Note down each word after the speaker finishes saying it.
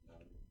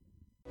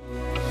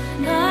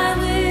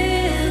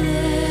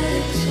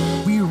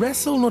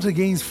wrestle not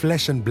against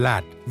flesh and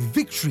blood.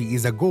 Victory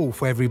is a goal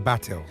for every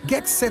battle.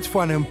 Get set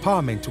for an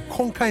empowerment to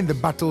conquer in the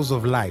battles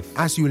of life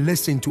as you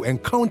listen to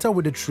Encounter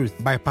with the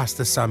Truth by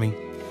Pastor Sammy.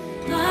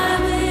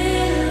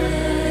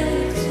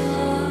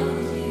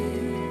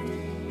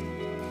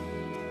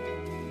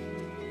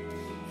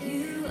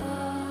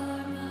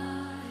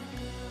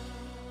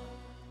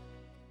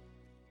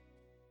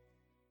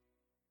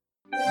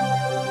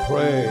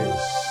 Praise.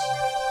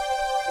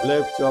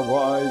 Lift your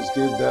voice,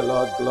 give the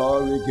Lord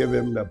glory, give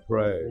him the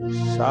praise.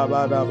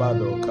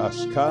 Shabadabado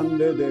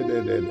kashkande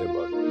de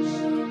bodos.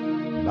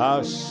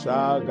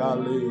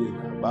 Bashagali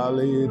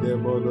bali de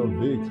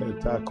bodovike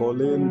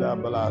takolinda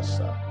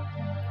blasa.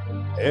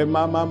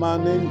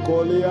 Emamamanin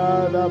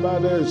kolia da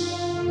bades.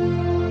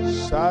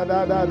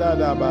 Sada da da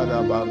da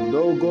bada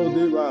bandogo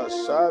diva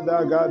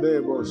sada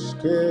gade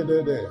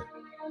boskede de.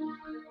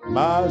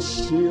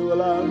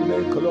 Mashilande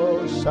klo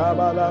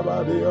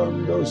shabalabadi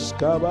ondo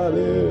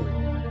skabale.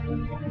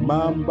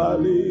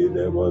 Mambali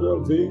de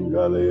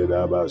bodovingali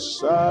da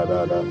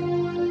basada.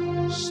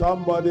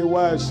 Somebody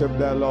worship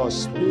the Lord.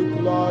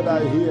 Speak, Lord, I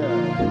hear.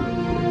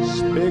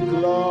 Speak,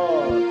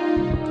 Lord,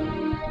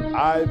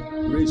 I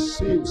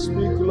receive.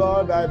 Speak,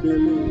 Lord, I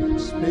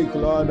believe. Speak,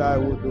 Lord, I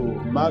will do.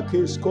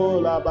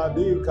 Makisko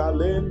labadi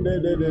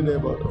kalende de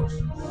bodos.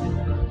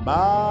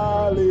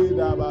 Mali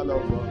da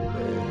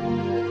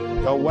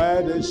balobonde. Your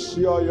word is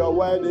sure. Your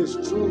word is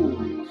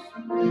true.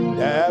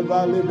 The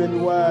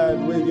ever-living word,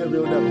 we give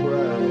you the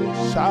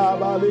praise.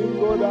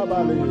 Shabalingo da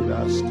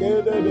balida,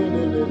 skede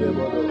de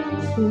bodo.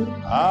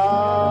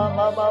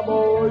 Mama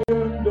moye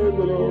de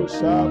bolo,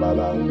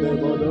 shabalande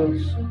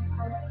bodos.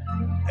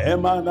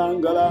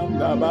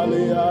 Emanangalanda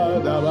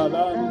balia, da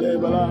balande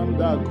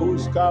balanda,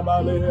 kuska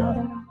balia.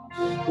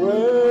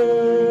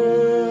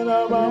 Rena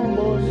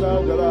mambosa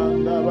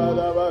granda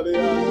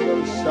balabalia,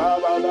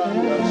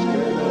 shabalanda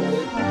skede.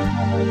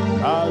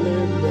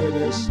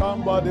 Hallelujah.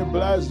 Somebody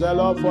bless the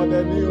Lord for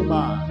the new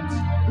man.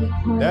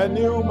 The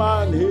new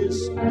man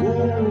is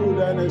good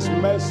and his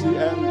mercy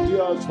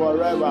endures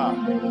forever.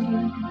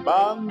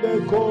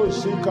 Bande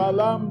koshi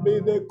kalambi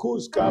de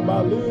kuska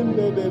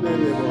balinde de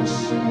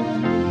devos.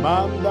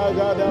 Manda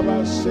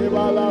gadaba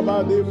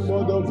sebalaba de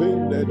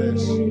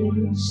modovindedes.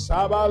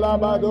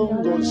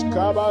 Sabalabadongos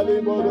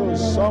kabalibodos.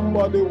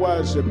 Somebody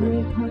worship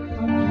him.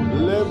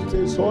 Lift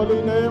his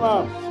holy name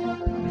up.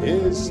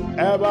 Is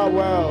ever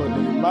worthy.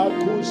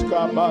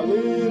 Makuska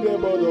bali de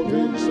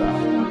bodovinsa.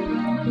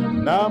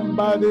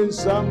 Nambadi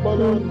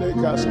sambolon de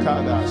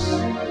cascadas.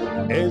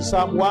 In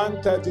Psalm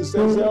 130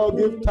 says, "Oh,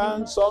 give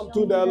thanks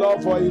unto the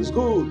Lord for his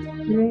good,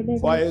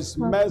 for his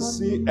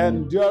mercy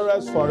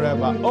endureth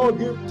forever." Oh,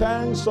 give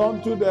thanks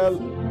unto the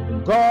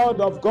God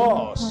of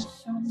gods,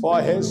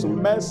 for his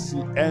mercy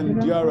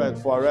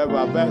endureth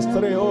forever. Verse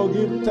 3, "Oh,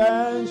 give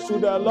thanks to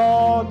the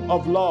Lord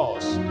of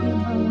lords,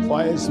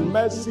 for his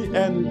mercy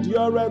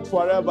endureth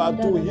forever.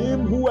 To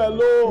him who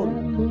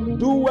alone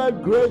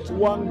doeth great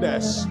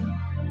wonders,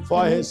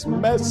 for his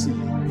mercy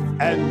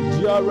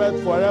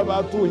endureth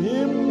forever. To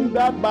him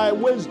that by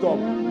wisdom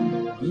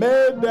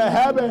made the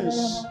heavens,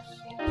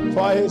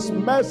 for his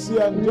mercy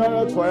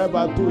endureth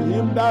forever. To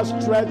him that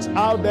stretched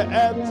out the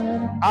earth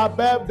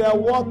above the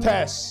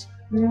waters,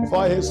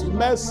 for his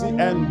mercy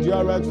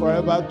endureth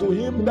forever. To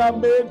him that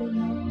made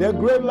the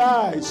great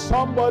light,"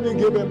 somebody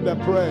give him the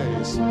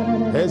praise.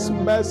 "His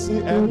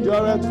mercy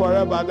endureth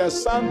forever. The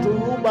sun to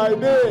rule by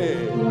day.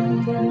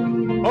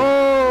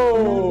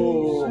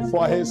 Oh,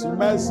 for his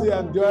mercy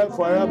endureth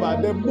forever.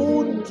 The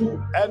moon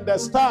and the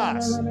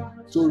stars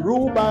to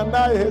rule by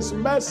night. His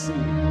mercy.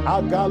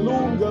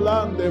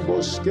 Agalungalande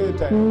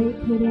boskete.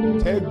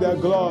 Take the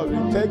glory.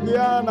 Take the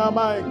honor,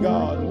 my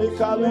God.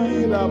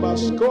 Nikalina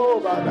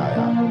baskova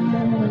daya.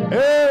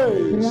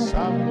 Hey,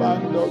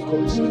 sambando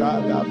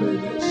koskada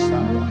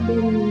benesa.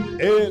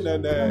 In the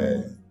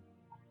name.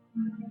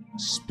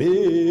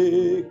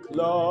 Speak,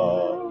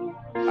 Lord.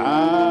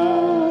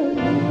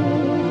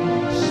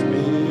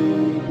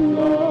 Speak,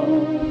 Lord.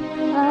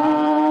 I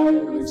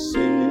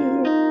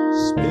receive.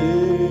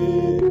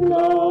 Speak,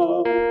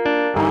 Lord.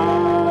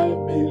 I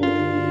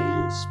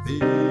believe.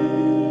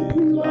 Speak,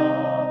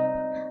 Lord.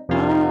 I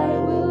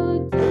will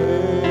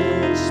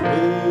pray.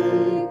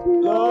 Speak,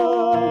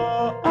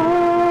 Lord. I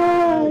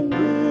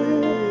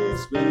hear.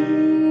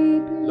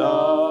 Speak,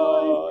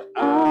 Lord. I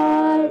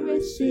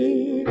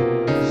receive.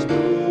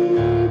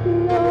 Speak,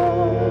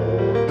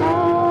 Lord.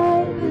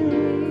 I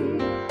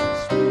believe.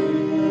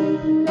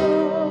 Speak,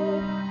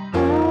 Lord. I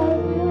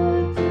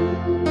will do.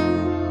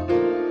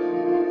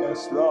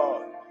 Yes,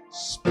 Lord.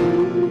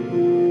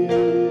 Speak,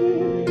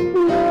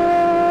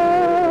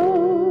 Lord.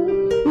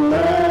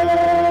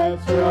 Let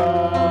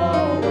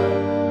your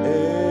way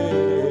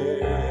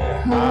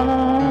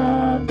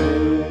have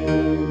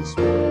its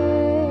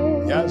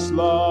way. Yes,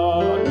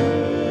 Lord.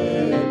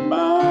 In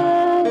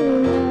my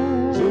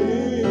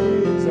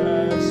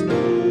Jesus,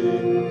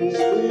 speak,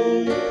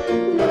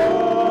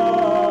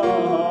 Lord.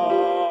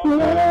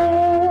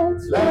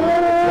 Let your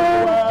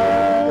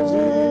way,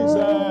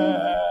 Jesus,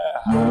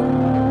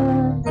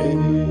 have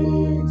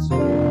its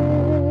way.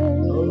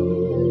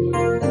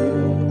 Oh,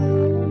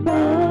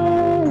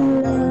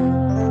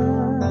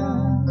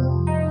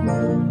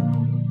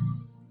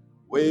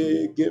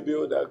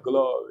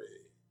 glory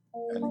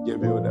and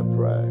give you the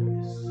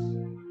praise.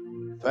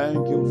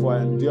 Thank you for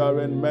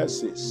enduring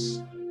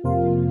mercies,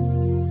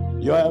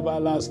 your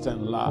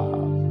everlasting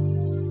love,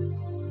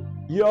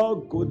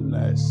 your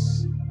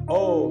goodness,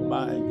 oh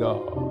my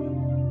God.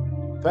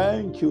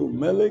 Thank you,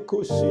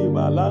 Melekushi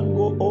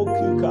Malango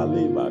Oki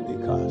Kalima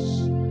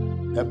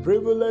Dikas. A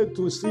privilege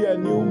to see a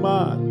new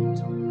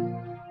month.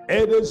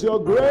 It is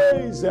your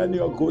grace and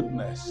your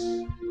goodness.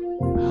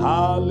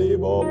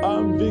 Halibo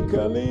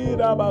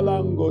Amvikalida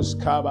Balangos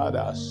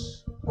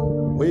Kabadas.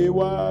 We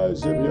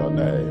worship your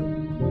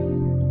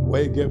name.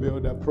 We give you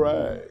the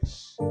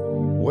praise.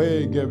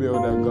 We give you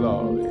the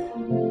glory.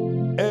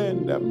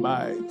 In the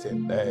mighty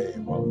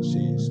name of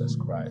Jesus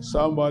Christ.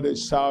 Somebody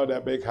shout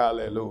a big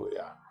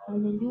hallelujah.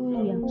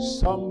 Hallelujah.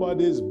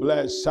 Somebody's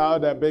blessed.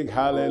 Shout a big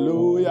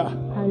hallelujah.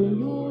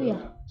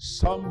 Hallelujah.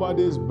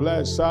 Somebody's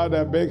blessed. Shout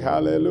a big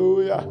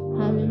hallelujah.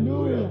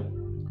 Hallelujah.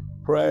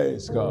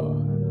 Praise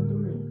God.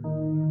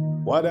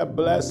 What a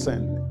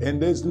blessing in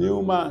this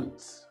new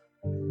month.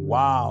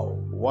 Wow,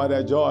 what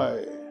a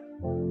joy.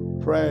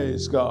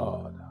 Praise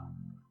God.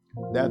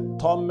 The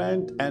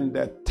torment and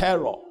the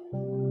terror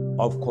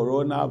of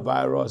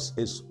coronavirus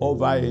is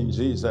over in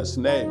Jesus'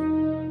 name.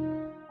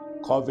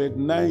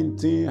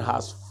 COVID-19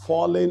 has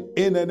fallen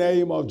in the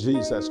name of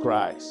Jesus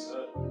Christ.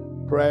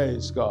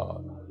 Praise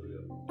God.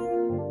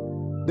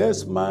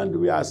 This month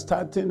we are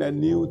starting a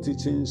new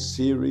teaching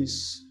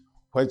series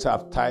which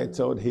I've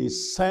titled, He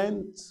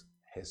Sent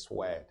His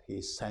Word.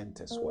 He sent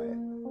His Word.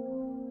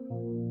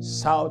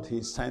 Shout,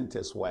 He sent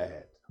His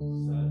Word.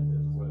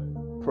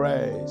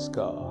 Praise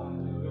God.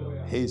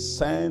 He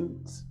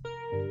sent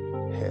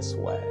His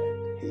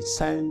Word. He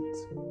sent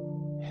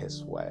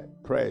His Word.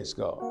 Praise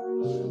God.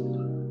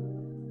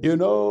 You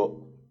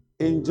know,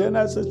 in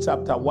Genesis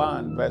chapter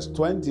 1, verse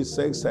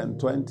 26 and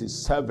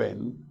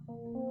 27,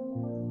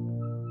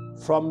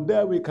 from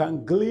there we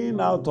can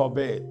glean out of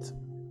it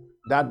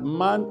that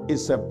man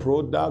is a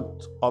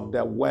product of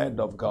the Word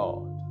of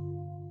God.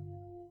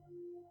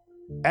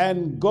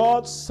 And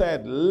God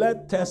said,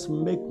 let us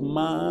make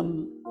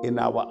man in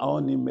our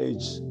own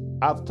image,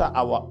 after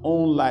our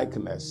own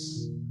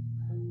likeness.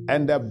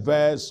 And the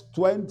verse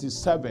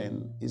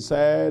 27, he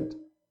said,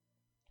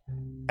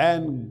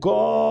 and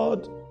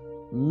God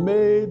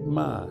made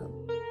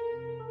man.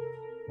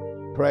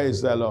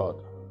 Praise the Lord.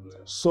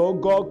 So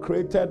God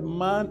created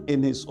man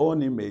in his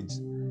own image.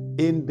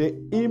 In the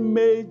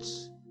image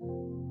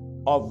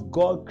of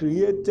God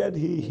created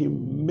he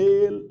him,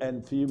 male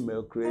and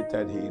female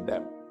created he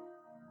them.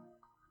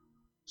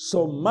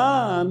 So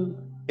man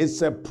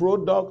is a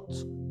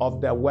product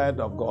of the Word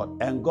of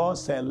God. And God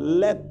said,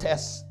 let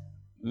us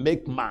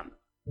make man.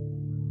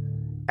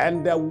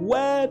 And the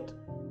Word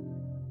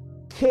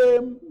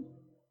came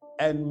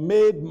and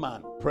made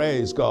man.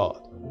 Praise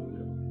God.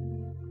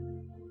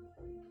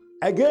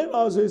 Again,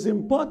 also, it's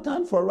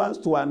important for us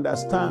to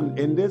understand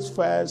in this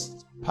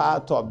first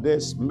part of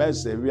this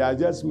message, we are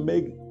just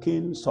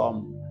making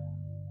some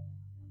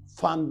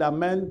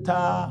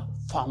fundamental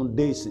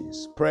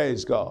foundations.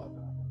 Praise God.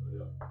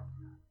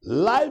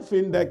 Life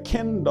in the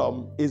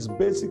kingdom is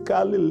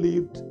basically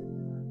lived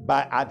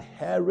by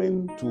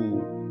adhering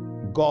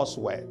to God's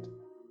word.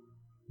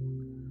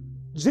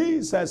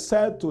 Jesus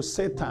said to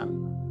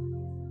Satan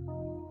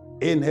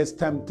in his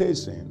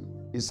temptation,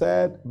 he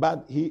said,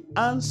 but he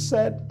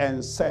answered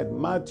and said,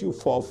 Matthew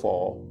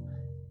 4:4,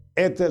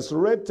 it is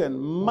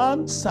written,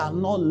 man shall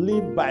not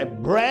live by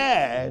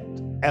bread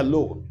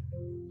alone,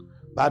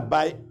 but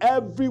by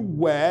every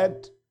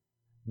word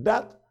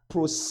that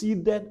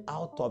proceeded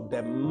out of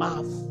the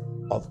mouth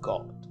of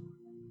God.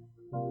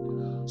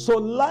 So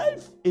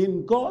life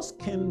in God's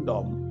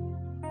kingdom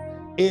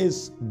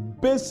is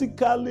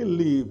basically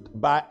lived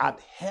by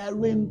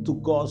adhering to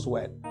God's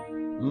word.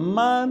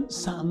 Man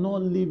shall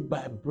not live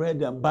by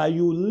bread, but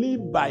you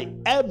live by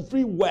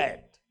every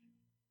word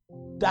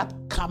that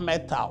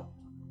cometh out,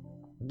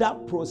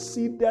 that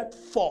proceeded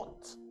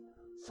forth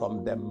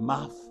from the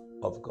mouth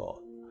of God.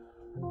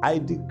 I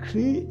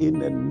decree in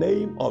the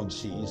name of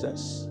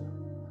Jesus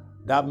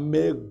that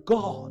may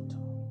God,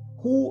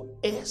 who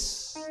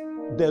is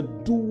the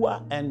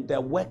doer and the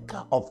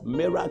worker of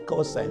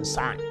miracles and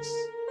signs,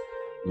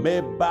 may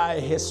by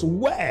his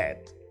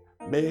word,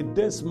 may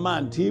this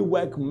month he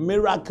work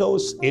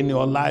miracles in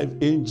your life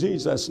in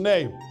Jesus'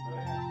 name.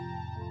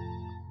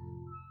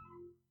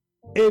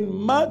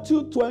 In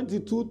Matthew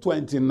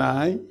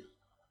 22:29,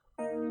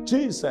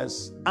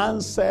 Jesus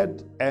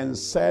answered and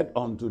said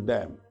unto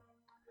them,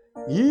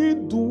 ye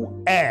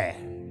do err,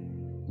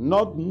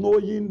 not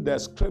knowing the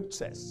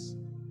scriptures,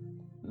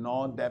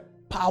 nor the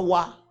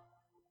power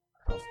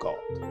of God.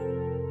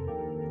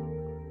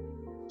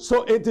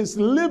 So it is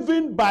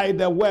living by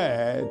the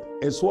word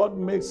is what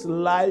makes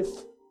life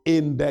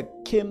in the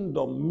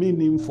kingdom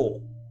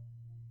meaningful.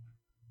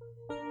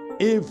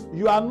 If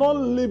you are not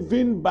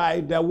living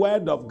by the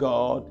word of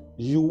God,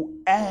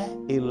 you err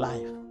in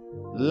life.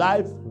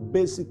 Life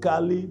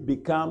basically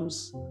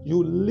becomes,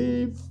 you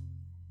live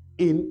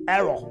in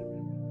error.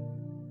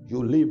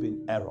 You live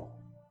in error.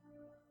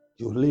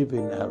 You live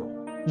in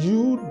error.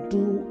 you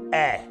do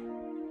err.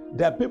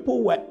 The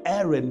people were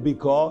erring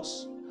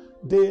because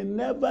they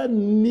never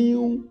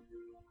knew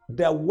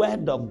the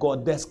word of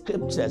God, the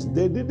scriptures.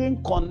 They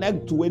didn't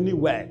connect to any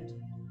word.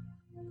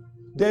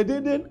 They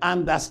didn't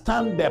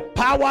understand the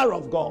power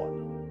of God.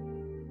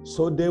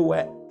 So they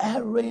were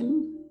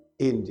erring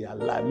in their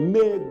life.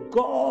 May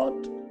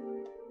God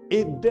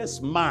in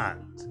this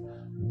month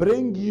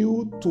bring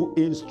you to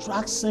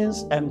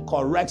instructions and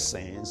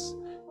corrections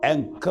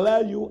and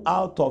clear you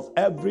out of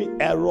every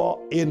error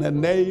in the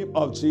name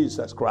of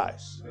Jesus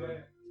Christ.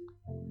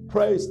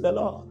 Praise the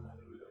Lord.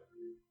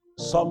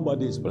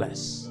 Somebody's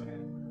blessed.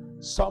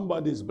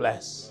 Somebody's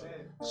blessed.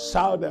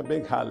 Shout a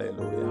big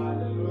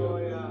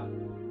hallelujah.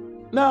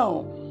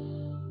 Now,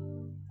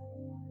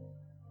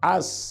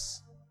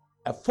 as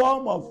a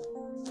form of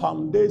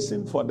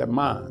foundation for the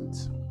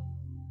month,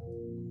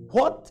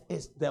 what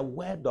is the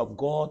word of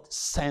God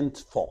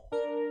sent for?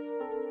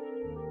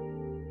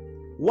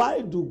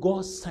 Why do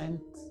God send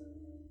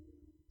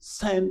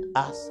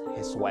us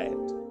his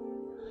word?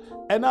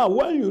 And now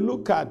when you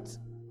look at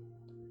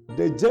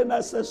the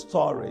Genesis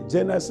story,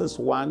 Genesis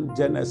 1,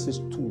 Genesis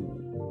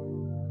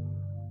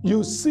 2,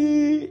 you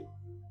see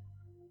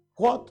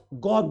what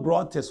God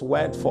brought his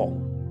word for.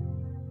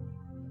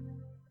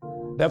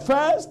 The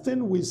first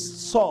thing we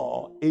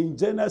saw in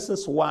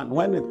Genesis 1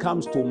 when it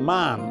comes to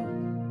man,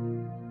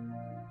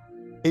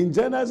 in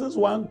Genesis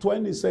 1,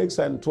 26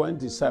 and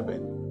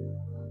 27,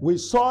 we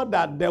saw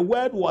that the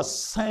word was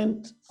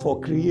sent for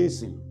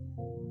creation.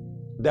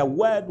 The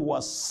word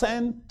was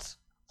sent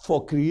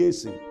for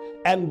creation.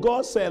 And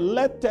God said,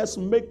 let us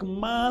make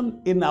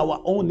man in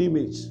our own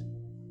image.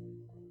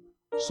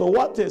 So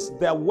what is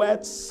the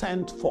word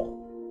sent for?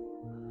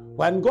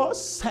 When God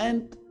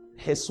sent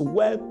his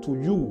word to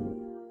you,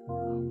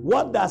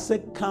 what does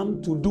it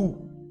come to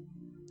do?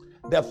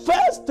 The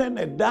first thing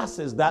it does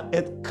is that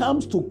it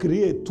comes to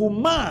create. To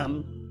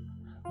man,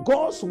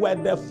 God's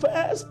word, the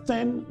first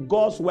thing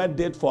God's word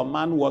did for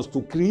man was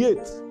to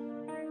create.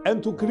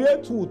 And to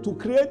create who? To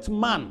create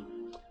man.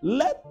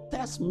 Let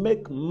us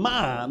make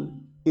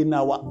man in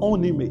our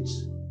own image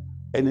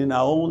and in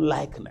our own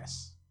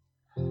likeness.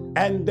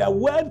 And the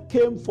word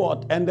came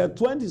forth, and the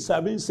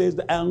 27 says,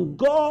 and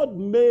God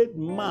made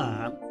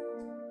man,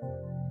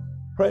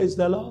 praise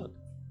the Lord,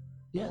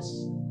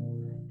 yes,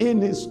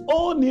 in his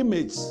own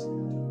image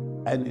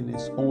and in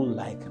his own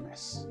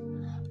likeness.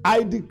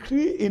 I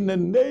decree in the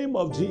name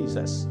of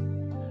Jesus,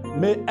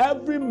 may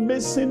every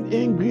missing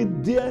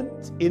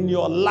ingredient in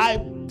your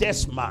life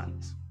this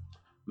month,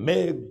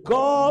 may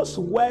God's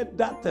word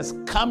that is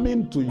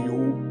coming to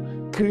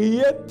you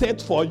create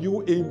it for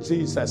you in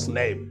Jesus'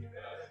 name.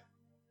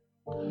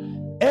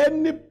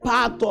 Any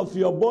part of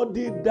your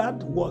body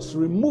that was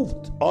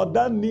removed or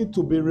that need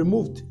to be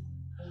removed,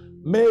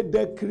 may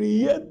the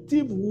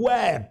creative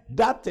word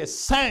that is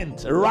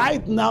sent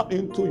right now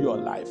into your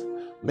life,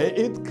 may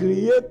it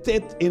create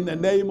it in the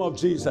name of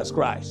Jesus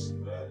Christ.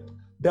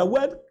 The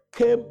word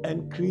came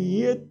and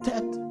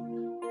created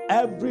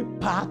every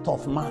part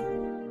of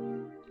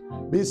man.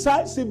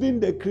 Besides even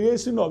the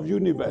creation of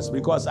universe,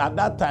 because at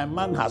that time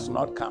man has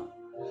not come.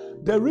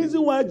 The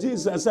reason why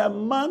Jesus said,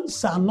 man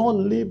shall not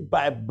live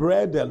by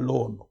bread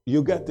alone.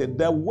 You get it?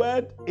 The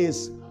word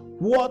is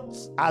what,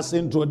 as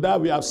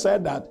introduction, we have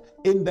said that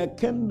in the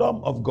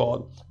kingdom of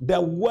God, the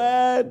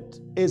word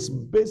is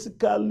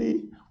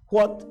basically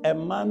what a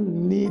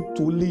man need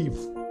to live.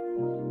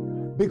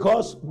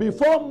 Because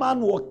before man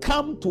will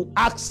come to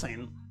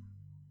action,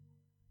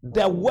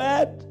 the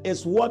word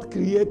is what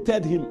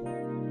created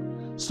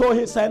him. So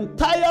his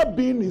entire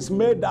being is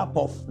made up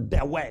of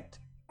the word.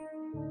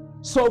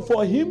 So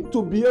for him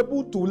to be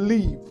able to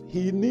live,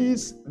 he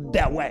needs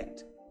the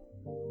word.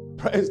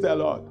 Praise the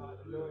Lord.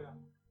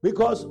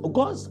 Because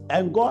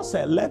God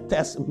said, let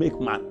us make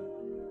man.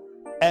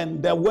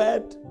 And the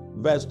word,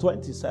 verse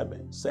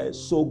 27 says,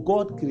 so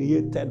God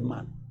created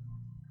man.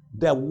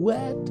 The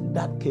word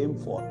that came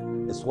forth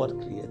is what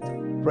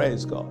created.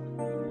 Praise God.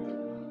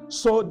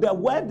 So the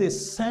word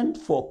is sent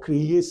for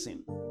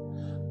creation.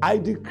 I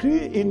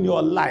decree in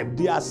your life,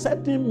 there are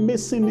certain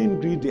missing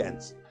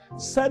ingredients.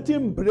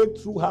 Certain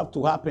breakthrough have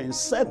to happen.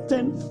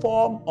 Certain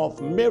form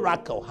of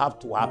miracle have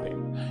to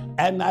happen.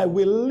 And I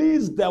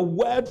release the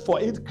word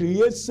for its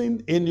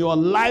creation in your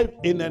life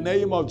in the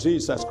name of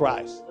Jesus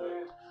Christ.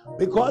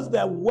 Because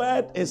the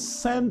word is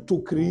sent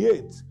to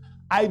create,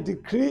 I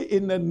decree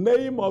in the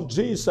name of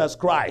Jesus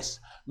Christ,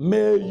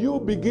 may you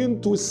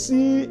begin to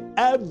see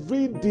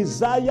every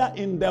desire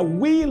in the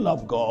will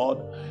of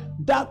God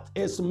that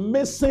is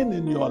missing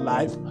in your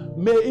life.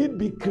 May it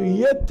be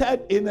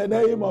created in the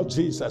name of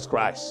Jesus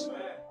Christ.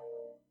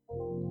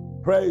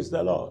 Praise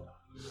the Lord.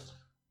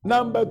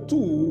 Number 2,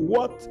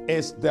 what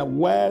is the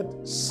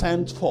word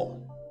sent for?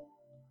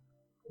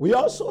 We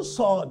also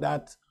saw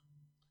that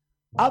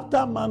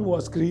after man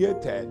was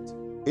created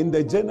in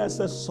the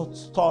Genesis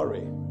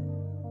story,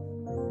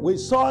 we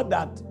saw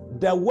that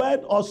the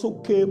word also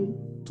came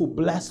to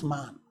bless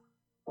man.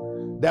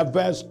 The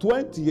verse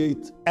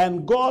 28,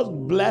 and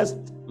God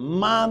blessed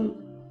man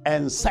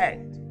and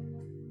said,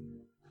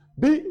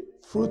 be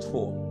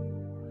fruitful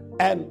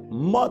and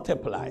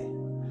multiply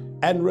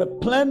and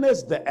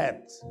replenish the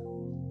earth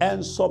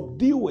and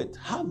subdue it,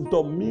 have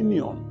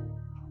dominion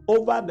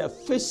over the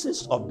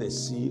fishes of the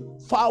sea,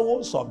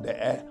 fowls of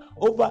the air,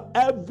 over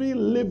every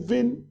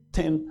living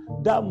thing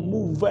that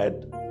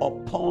moveth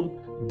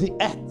upon the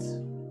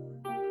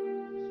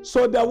earth.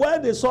 So the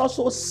word is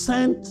also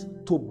sent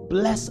to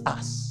bless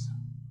us.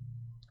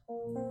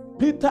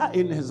 Peter,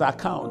 in his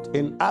account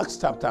in Acts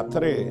chapter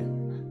 3,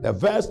 the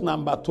verse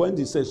number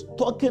 20 says,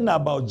 talking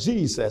about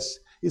Jesus,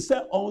 he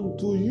said,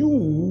 unto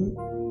you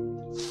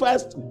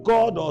first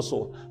God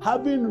also,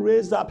 having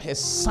raised up his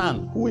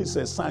son, who is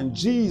a son,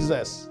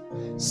 Jesus,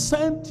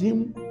 sent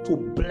him to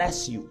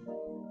bless you.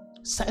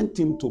 Sent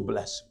him to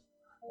bless you.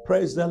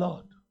 Praise the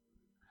Lord.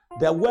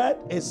 The word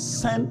is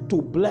sent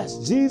to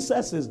bless.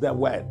 Jesus is the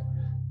word.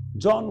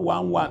 John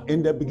 1:1,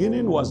 in the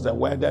beginning was the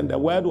word, and the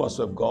word was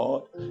with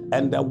God,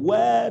 and the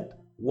word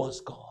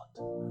was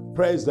God.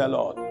 Praise the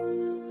Lord.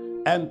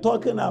 And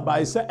talking about,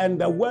 he said,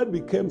 and the word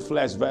became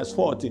flesh, verse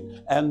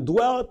 14, and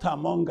dwelt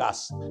among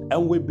us,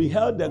 and we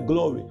beheld the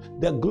glory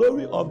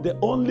of the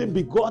only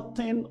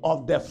begotten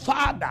of the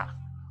Father,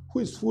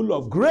 who is full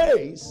of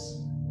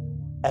grace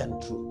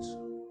and truth.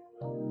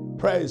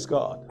 Praise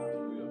God.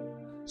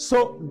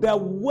 So the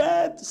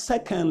word,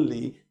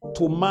 secondly,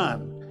 to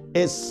man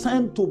is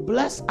sent to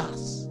bless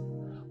us.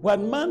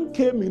 When man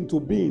came into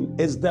being,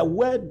 is the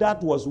word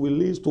that was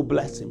released to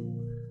bless him.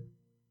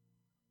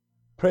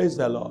 Praise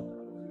the Lord.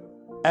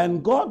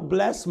 And God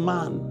blessed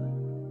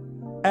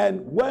man.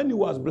 And when he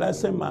was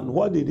blessing man,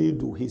 what did he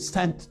do? He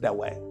sent the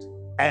word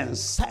and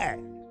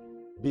said,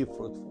 be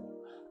fruitful.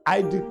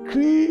 I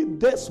decree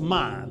this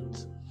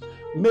month,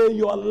 may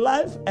your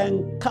life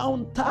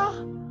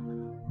encounter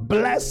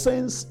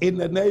blessings in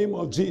the name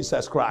of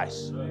Jesus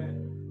Christ.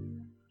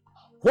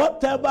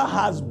 Whatever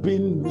has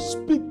been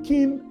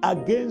speaking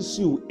against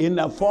you in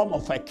the form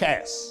of a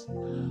curse,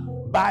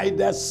 by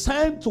the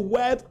sent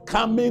word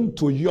coming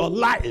to your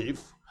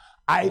life,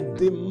 I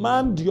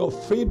demand your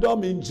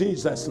freedom in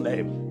Jesus'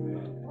 name.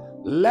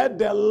 Let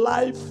the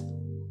life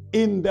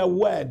in the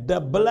word, the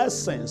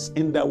blessings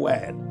in the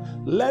word,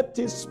 let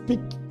it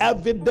speak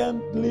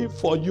evidently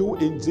for you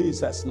in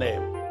Jesus'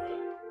 name.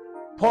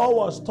 Paul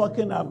was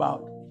talking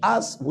about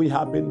as we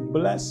have been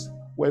blessed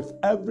with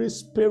every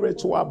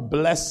spiritual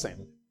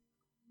blessing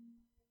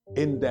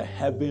in the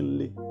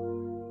heavenly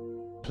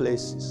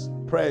places.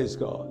 Praise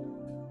God.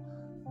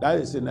 That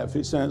is in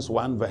Ephesians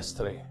 1 verse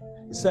 3.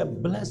 He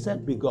said,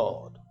 blessed be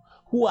God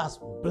who has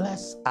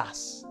blessed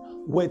us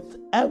with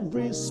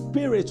every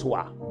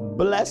spiritual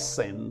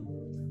blessing,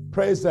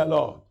 praise the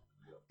Lord,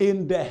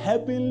 in the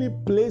heavenly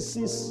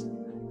places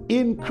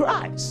in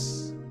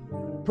Christ.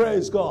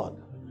 Praise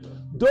God.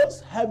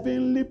 Those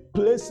heavenly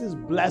places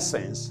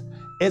blessings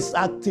is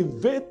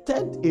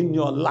activated in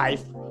your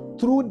life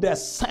through the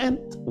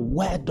sent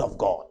word of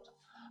God.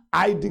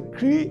 I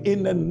decree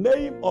in the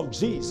name of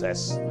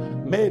Jesus,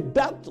 may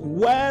that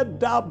word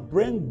that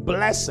bring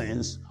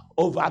blessings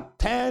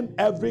overturn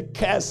every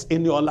curse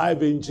in your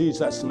life in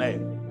Jesus'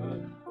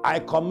 name. I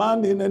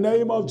command in the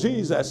name of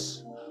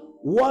Jesus,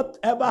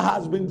 whatever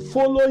has been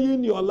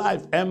following your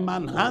life and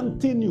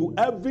manhunting you,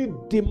 every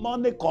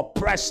demonic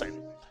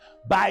oppression,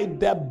 by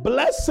the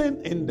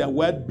blessing in the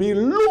word, be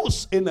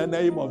loose in the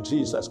name of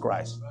Jesus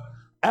Christ.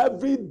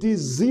 Every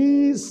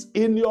disease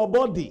in your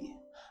body,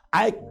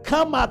 I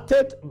come at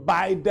it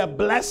by the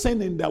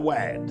blessing in the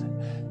word.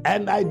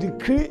 And I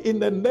decree in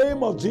the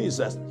name of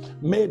Jesus,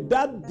 may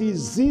that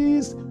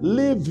disease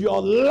live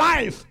your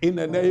life in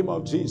the name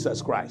of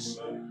Jesus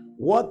Christ.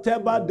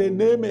 Whatever the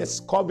name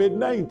is,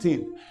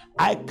 COVID-19,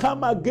 I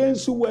come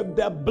against you with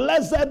the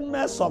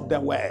blessedness of the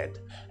word.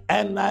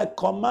 And I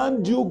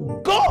command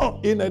you, go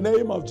in the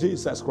name of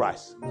Jesus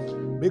Christ.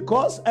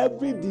 Because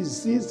every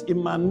disease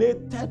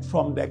emanated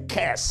from the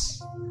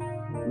curse.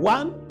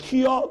 One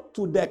cure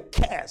to the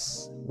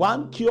curse,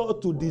 one cure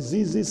to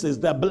diseases is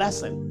the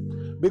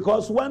blessing.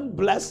 Because when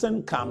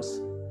blessing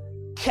comes,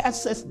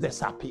 curses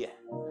disappear.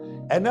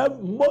 And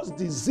most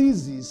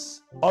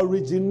diseases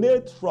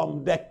originate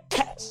from the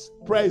curse.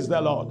 Praise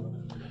the Lord.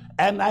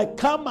 And I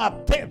come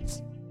at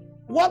it,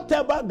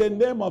 whatever the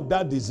name of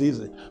that disease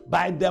is,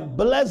 by the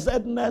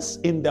blessedness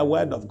in the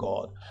word of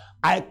God,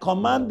 I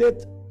command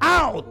it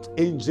out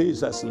in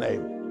Jesus'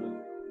 name.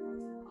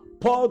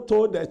 Paul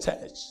told the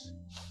church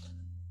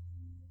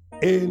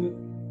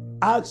in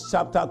Acts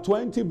chapter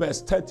 20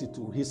 verse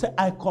 32, he said,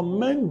 I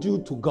commend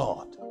you to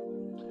God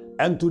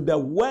and to the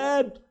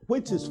word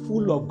which is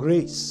full of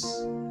grace.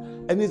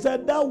 And he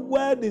said that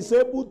word is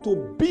able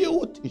to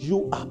build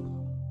you up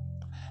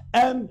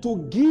and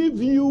to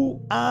give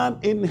you an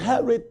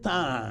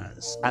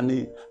inheritance.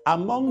 And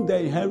among the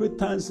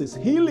inheritance is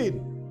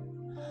healing.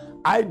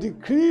 I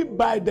decree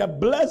by the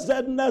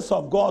blessedness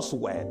of God's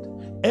word,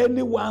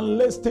 anyone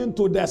listening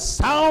to the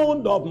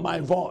sound of my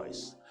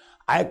voice,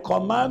 I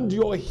command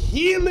your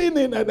healing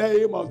in the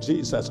name of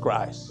Jesus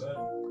Christ.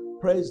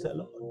 Praise the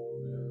Lord.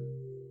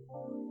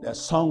 The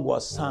song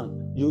was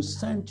sung. You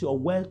sent your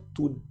word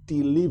to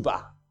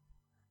deliver.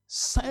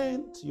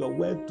 Sent your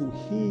word to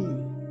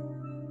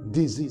heal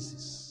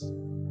diseases.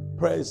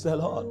 Praise the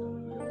Lord.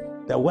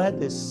 The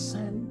word is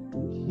sent to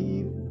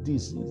heal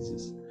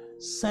diseases,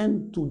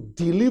 sent to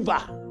deliver.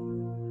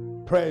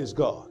 Praise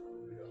God.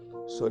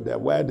 So the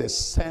word is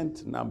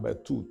sent, number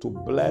 2, to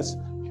bless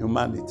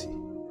humanity.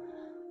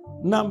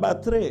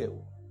 Number 3,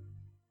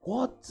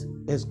 what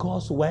is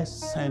God's word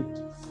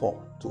sent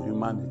for to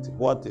humanity?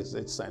 What is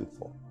it sent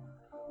for?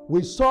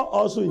 We saw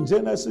also in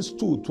Genesis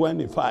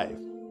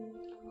 2:25.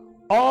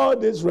 All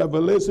this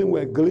revelation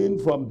were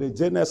gleaned from the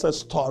Genesis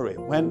story,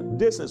 when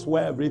this is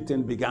where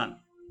everything began.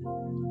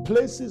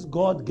 Places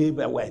God gave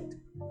a word.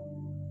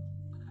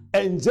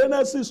 In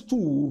Genesis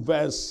 2,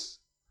 verse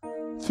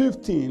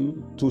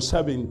 15 to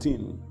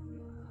 17,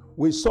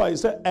 we saw, it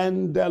said,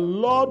 and the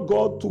Lord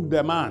God took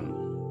the man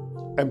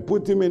and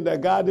put him in the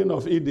Garden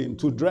of Eden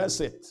to dress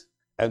it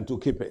and to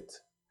keep it.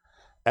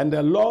 And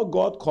the Lord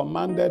God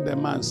commanded the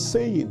man,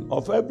 saying,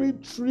 of every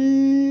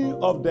tree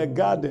of the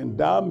garden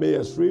thou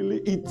mayest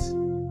freely eat,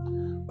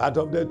 but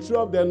of the tree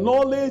of the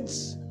knowledge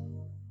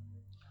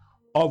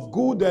of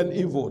good and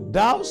evil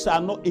thou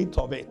shalt not eat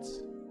of it.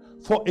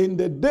 For in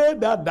the day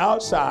that thou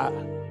shalt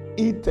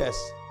eatest,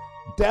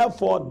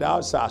 therefore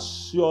thou shalt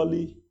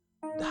surely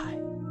die.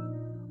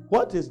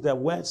 What is the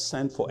word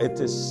sent for? It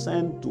is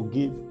sent to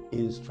give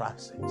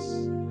instructions.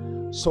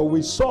 So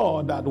we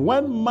saw that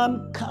when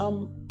man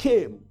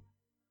came,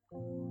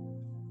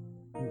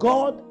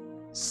 God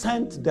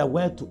sent the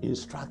word to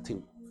instruct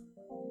him.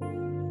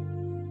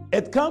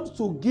 It comes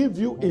to give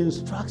you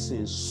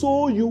instructions,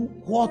 show you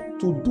what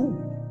to do.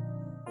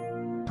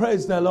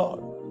 Praise the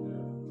Lord.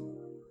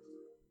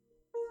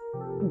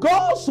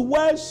 God's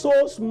word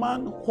shows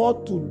man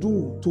what to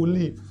do to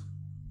live.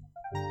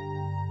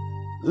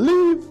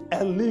 Live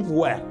and live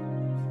well.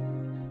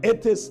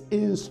 It is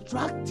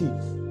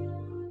instructive.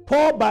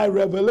 Paul, by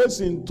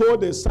revelation,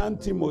 told his son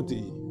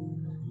Timothy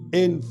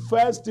in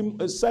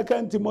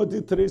 2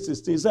 Timothy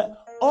 3:16, he said,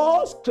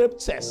 all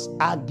scriptures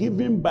are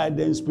given by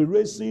the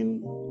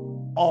inspiration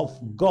of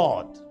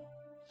God,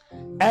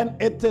 and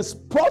it is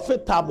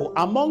profitable.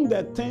 Among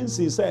the things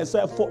he says,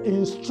 for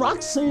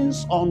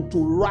instructions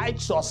unto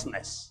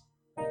righteousness.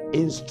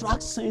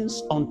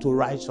 Instructions unto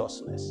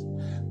righteousness.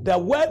 The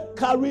word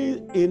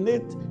carries in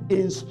it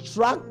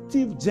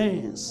instructive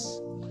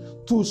genes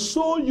to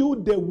show you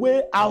the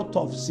way out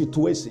of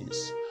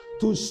situations,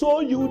 to show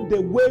you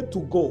the way to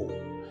go.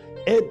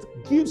 It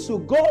gives you,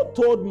 God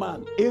told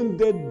man, in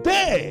the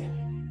day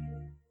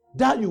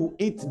that you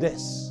eat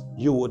this,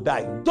 you will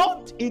die.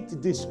 Don't eat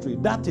this tree.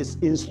 That is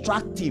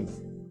instructive.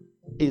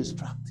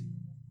 Instructive.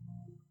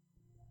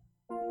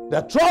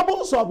 The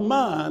troubles of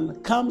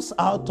man comes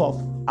out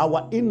of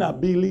our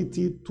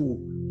inability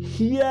to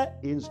hear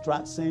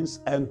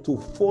instructions and to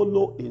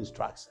follow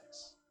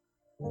instructions.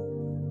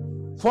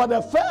 For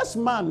the first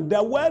man,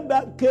 the word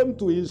that came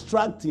to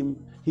instruct him,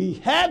 he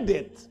heard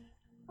it,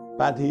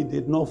 but he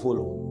did not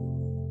follow.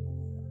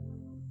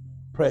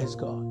 Praise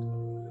God.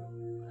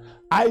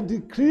 I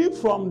decree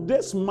from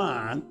this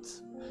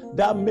month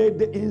that may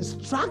the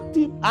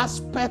instructive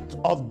aspect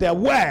of the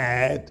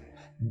word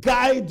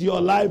guide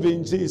your life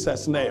in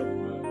Jesus'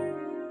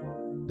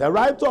 name. The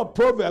writer of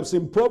Proverbs,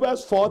 in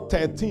Proverbs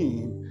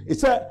 4:13,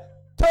 it said,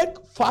 take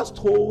fast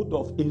hold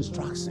of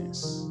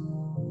instructions.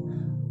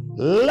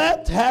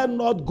 Let her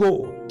not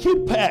go.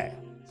 Keep her,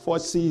 for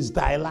she is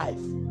thy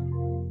life.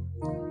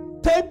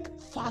 Take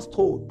fast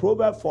hold.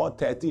 Proverbs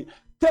 4:13.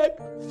 Take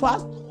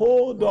fast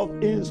hold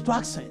of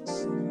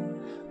instructions.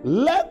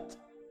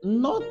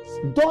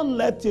 Don't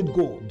let it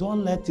go.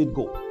 Don't let it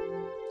go.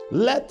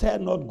 Let her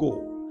not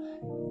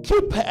go.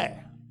 Keep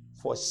her,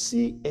 for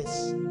she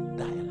is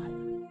thy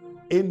life.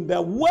 In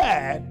the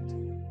word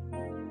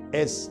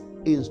is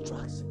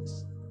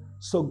instructions.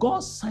 So God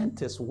sent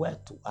his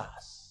word to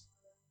us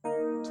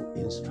to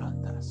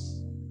instruct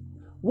us.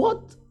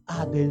 What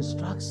are the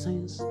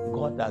instructions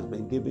God has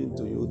been giving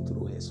to you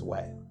through his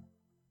word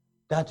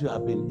that you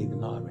have been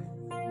ignoring?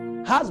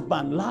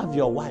 Husband, love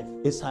your wife.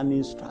 It's an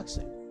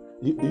instruction.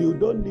 You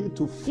don't need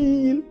to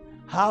feel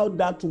how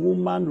that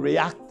woman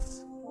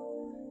reacts.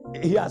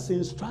 He has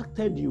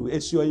instructed you.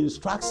 It's your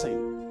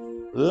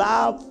instruction.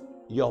 Love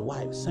your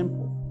wife.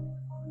 Simple.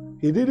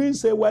 He didn't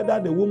say whether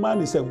the woman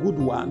is a good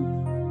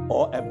one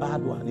or a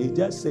bad one. He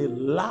just said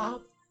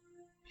love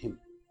him.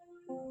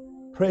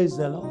 Praise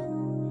the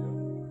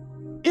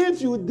Lord.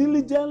 If you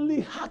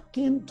diligently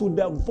hearken to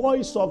the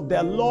voice of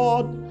the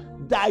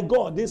Lord thy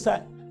God, this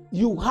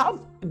you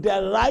have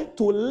the right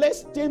to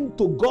listen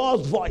to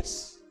God's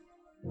voice.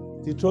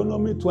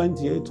 Deuteronomy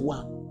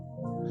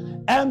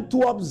 28:1. And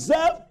to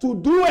observe to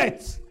do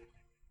it.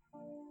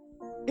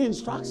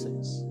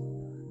 Instructions.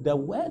 The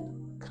word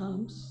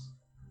comes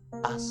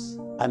as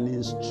an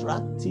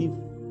instructive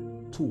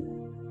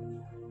tool.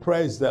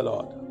 Praise the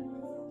Lord.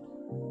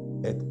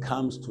 It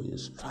comes to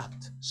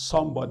instruct.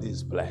 Somebody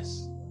is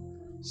blessed.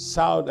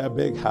 Shout a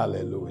big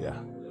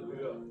hallelujah.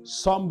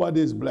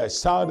 Somebody is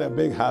blessed. Shout a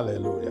big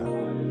hallelujah.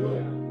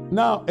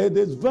 Now, it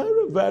is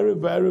very, very,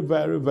 very,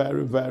 very,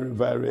 very, very,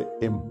 very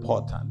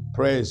important,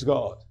 praise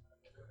God,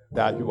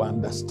 that you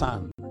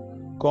understand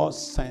God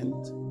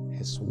sent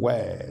his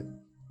word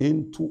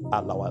into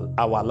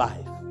our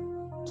life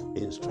to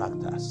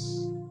instruct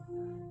us.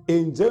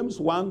 In James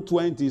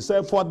 1:20, he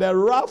said, for the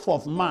wrath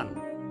of man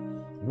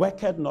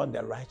worketh not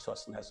the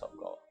righteousness of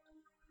God.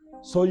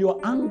 So your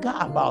anger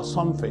about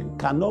something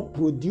cannot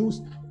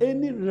produce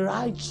any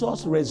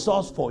righteous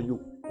results for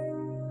you.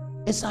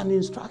 It's an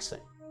instruction.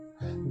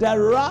 The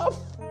wrath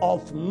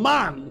of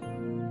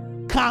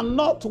man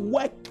cannot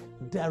work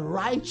the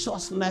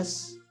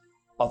righteousness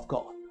of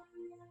God.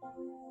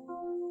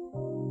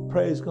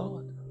 Praise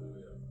God.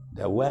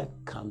 The word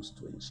comes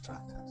to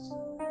instruct us.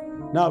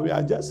 Now we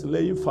are just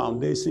laying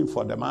foundation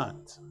for the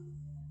month.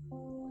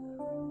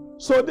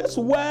 So this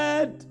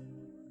word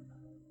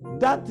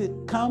that it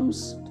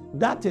comes,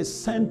 that is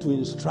sent to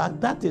instruct,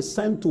 that is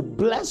sent to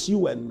bless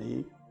you and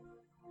me,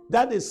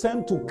 that is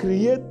sent to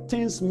create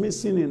things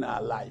missing in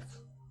our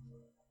life.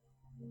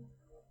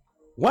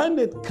 When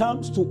it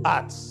comes to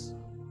us,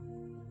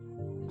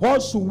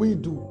 what should we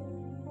do?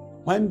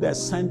 When the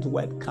sent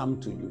word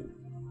comes to you,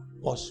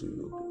 what should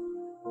you do?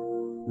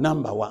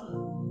 Number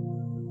one,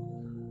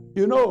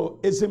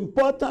 it's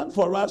important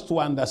for us to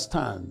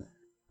understand.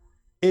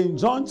 In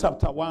John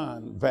chapter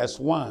 1, verse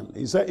 1,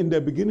 he said, in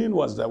the beginning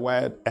was the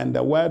Word, and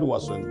the Word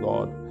was with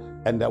God,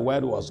 and the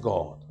Word was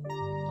God.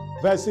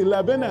 Verse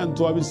 11 and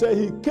 12, he said,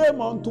 he came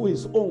unto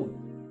his own,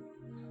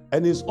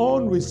 and his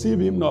own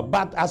received him not.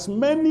 But as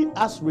many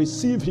as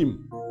receive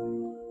him,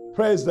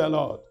 praise the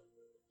Lord,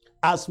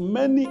 as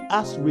many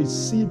as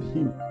receive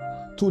him,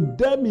 to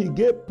them he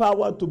gave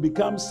power to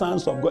become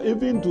sons of God,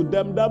 even to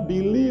them that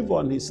believe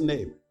on his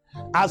name.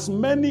 As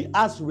many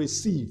as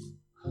receive.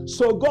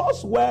 So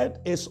God's word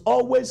is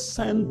always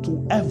sent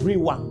to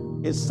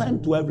everyone. It's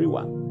sent to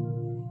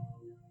everyone.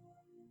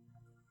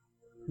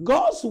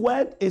 God's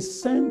word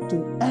is sent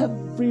to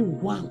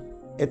everyone.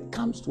 It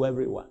comes to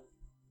everyone.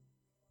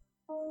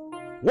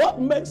 What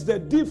makes the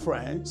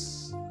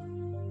difference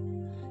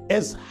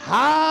is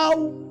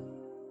how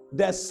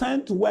the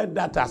sent word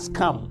that has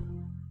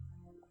come,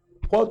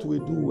 what we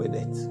do with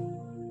it.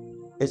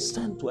 It's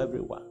sent to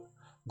everyone.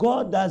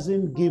 God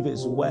doesn't give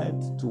his word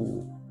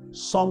to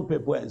some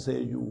people and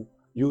say, you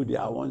they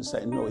are one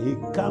side. No,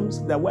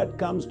 the word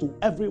comes to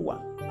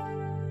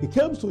everyone. He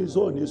comes to his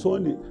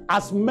own,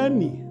 as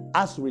many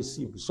as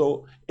receive.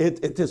 So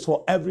it is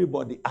for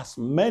everybody, as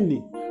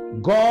many.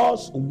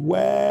 God's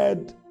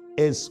word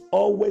is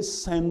always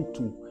sent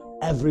to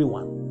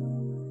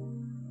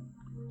everyone.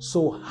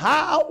 So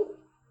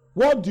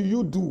what do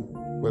you do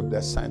with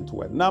the sent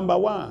word? Number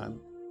one,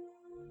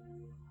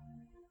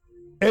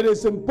 it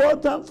is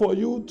important for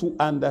you to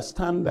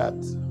understand that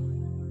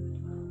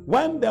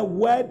when the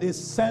word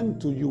is sent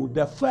to you,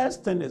 the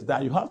first thing is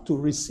that you have to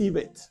receive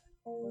it.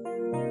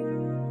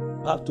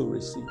 You have to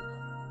receive.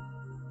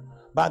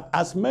 But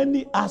as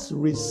many as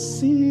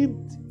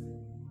received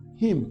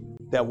him,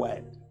 the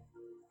word,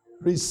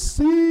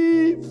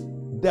 receive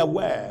the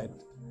word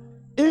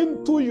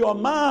into your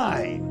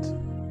mind.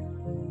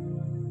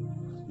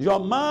 Your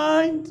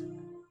mind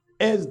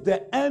is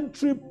the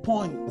entry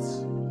point.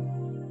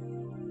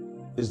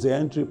 Is the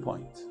entry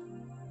point.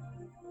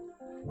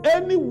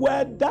 Any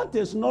word that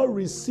is not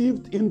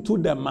received into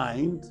the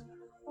mind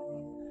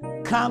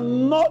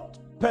cannot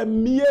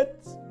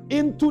permeate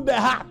into the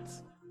heart.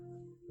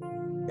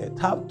 It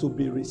has to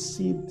be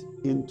received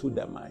into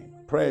the mind.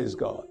 Praise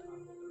God.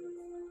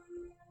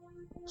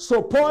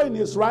 So Paul in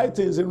his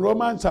writings in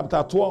Romans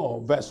chapter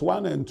 12, verse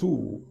 1 and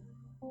 2,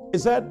 he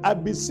said, I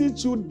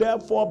beseech you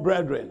therefore,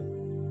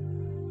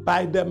 brethren,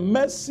 by the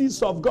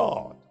mercies of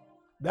God,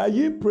 that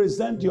ye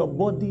present your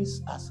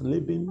bodies as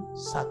living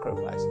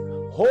sacrifice,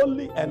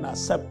 holy and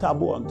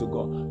acceptable unto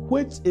God,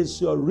 which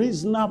is your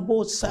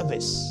reasonable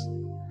service.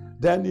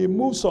 Then he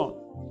moves on.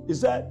 He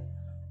said,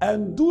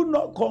 and do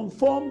not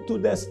conform to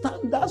the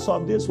standards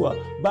of this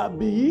world, but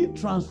be ye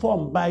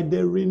transformed by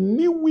the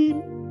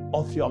renewing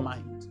of your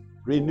mind.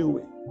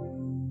 Renewing.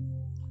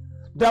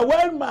 The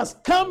word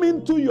must come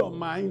into your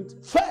mind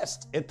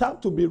first. It has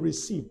to be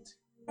received.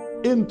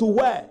 Into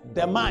where?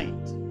 The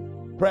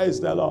mind. Praise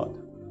the Lord.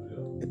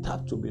 It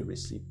has to be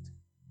received.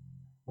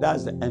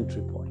 That's the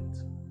entry point.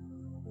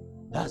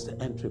 That's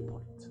the entry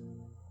point.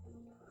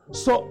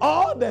 So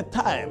all the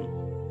time,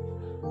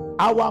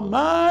 our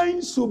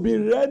minds should be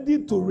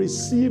ready to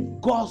receive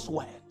God's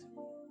word.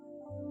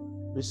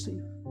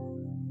 Receive.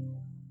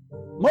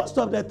 Most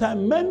of the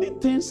time, many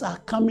things are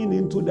coming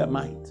into the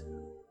mind.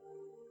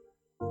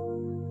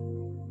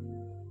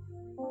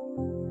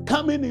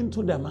 Coming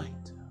into the mind.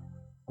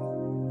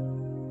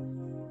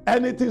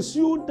 And it is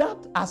you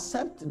that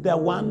accept the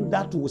one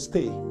that will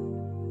stay.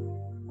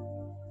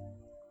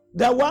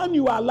 The one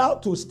you allow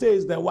to stay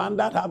is the one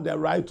that have the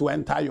right to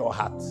enter your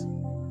heart.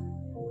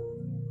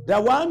 The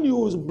one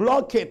you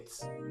block it,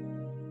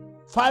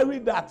 fiery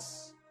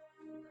darts,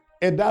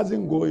 it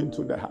doesn't go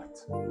into the heart.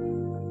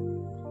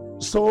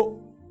 So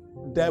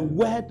the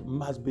word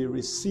must be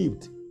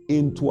received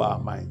into our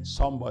mind.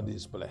 Somebody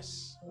is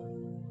blessed.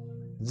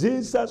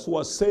 Jesus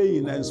was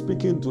saying and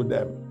speaking to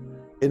them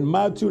in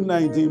Matthew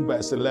 19,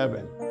 verse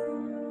 11.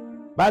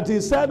 But he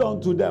said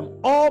unto them,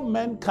 all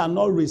men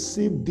cannot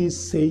receive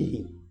this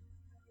saying,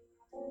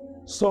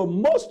 So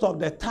most of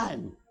the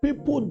time,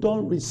 people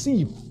don't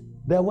receive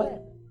the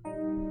word.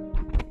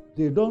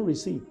 They don't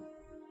receive.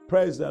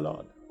 Praise the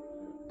Lord.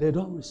 They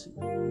don't receive.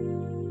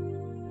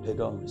 They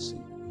don't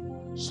receive.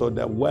 So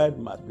the word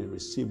must be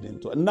received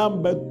into.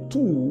 Number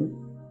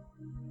 2,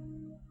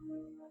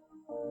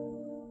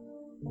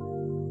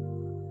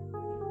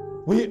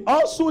 we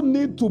also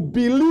need to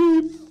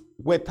believe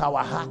with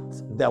our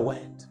heart the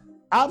word.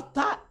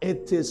 After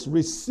it is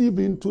received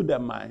into the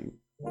mind,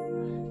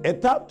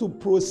 it has to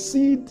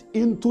proceed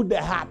into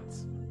the heart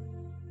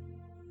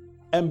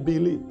and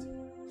believe.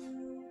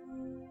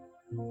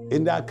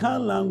 In the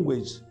Akan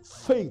language,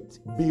 faith,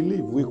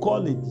 believe, we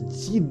call it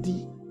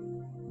GD.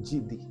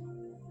 GD.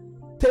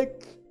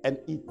 Take and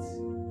eat.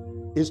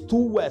 It's 2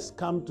 words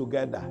come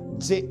together,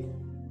 J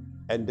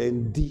and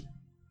then D.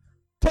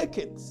 Take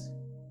it,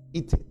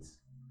 eat it.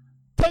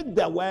 Take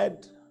the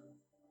word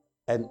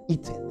and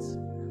eat it.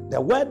 The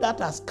word that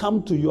has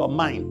come to your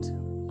mind,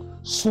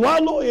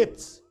 swallow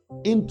it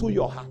into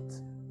your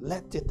heart.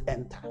 Let it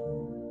enter.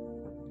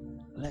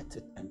 Let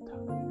it enter.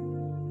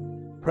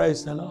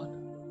 Praise the Lord.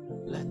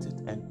 Let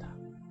it enter.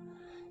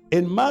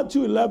 In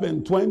Matthew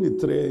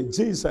 11:23,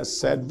 Jesus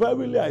said,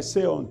 verily I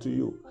say unto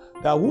you,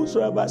 that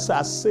whosoever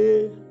shall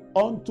say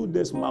unto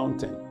this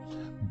mountain,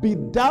 be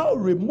thou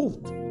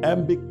removed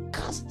and be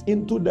cast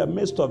into the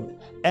midst of it,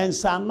 and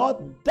shall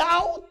not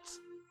doubt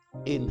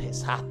in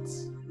his heart,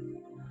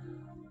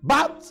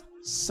 but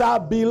shall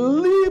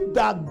believe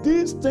that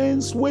these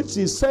things which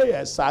he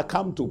saith shall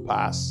come to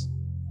pass,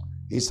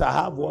 he shall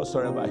have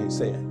whatsoever he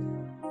saith.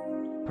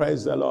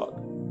 Praise the Lord.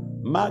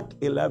 Mark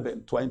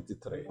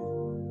 11:23.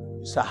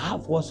 You shall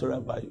have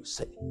whatsoever you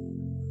say.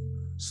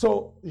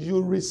 So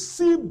you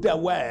receive the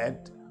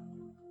word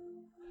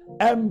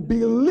and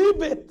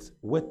believe it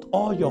with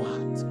all your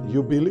heart.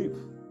 You believe.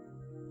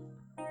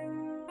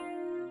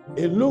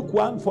 In Luke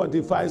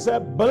 1:45, it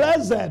said,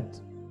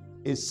 blessed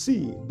is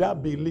he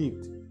that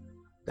believed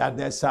that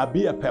there shall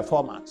be a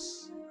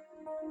performance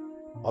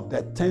of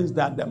the things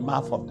that the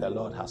mouth of the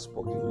Lord has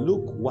spoken.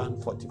 Luke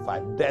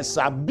 1:45, there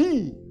shall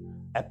be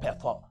a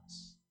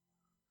performance.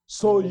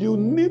 So you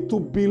need to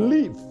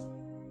believe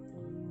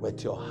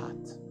with your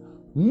heart,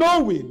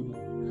 knowing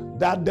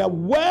that the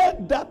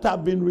word that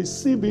have been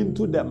received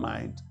into the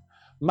mind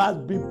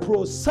must be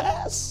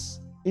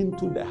processed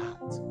into the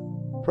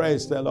heart.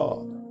 Praise the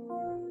Lord.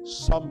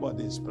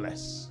 Somebody is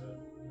blessed.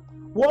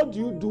 What do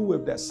you do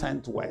with the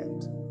sent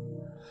word?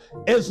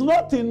 It's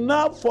not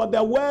enough for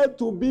the word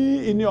to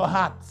be in your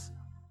heart.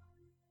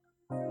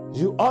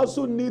 You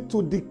also need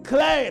to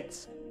declare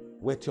it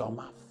with your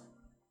mouth.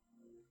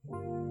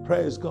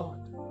 Praise God.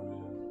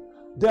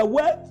 The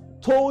word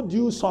told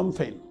you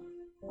something,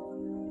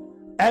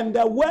 and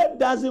the word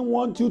doesn't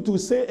want you to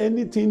say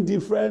anything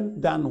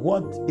different than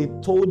what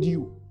it told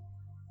you.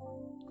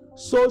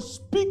 So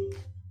speak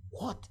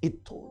what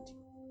it told you.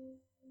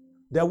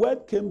 The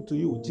word came to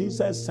you.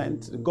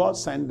 God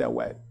sent the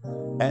word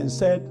and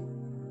said,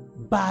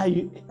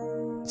 by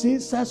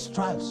Jesus'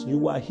 stripes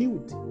you are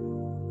healed.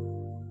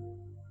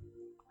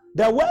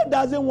 The word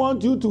doesn't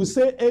want you to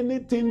say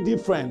anything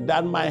different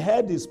than my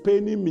head is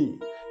paining me.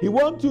 He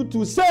wants you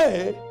to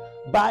say,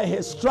 by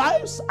his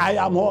stripes I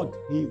am what?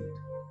 Healed.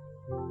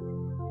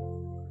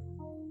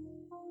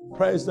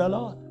 Praise the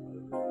Lord.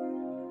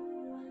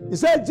 He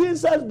said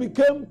Jesus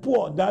became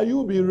poor that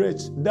you be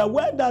rich. The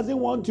word doesn't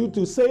want you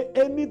to say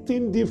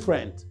anything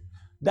different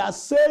than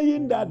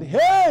saying that,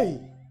 hey,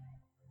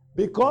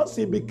 because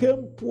he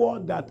became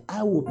poor that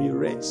I will be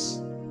rich,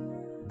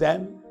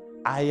 then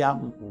I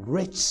am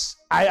rich.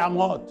 I am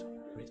what?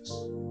 Rich.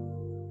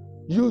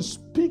 You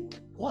speak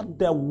what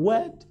the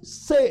word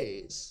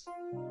says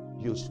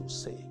you should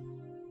say.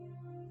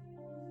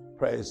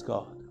 Praise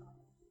God.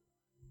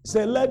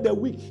 Say, let the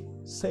weak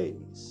say,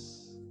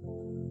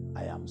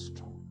 I am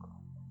strong.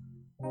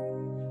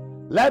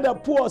 Let the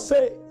poor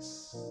say,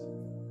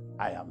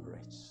 I am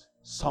rich.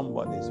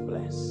 Somebody is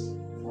blessed.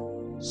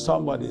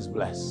 Somebody is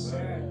blessed.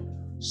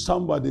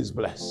 Somebody is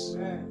blessed.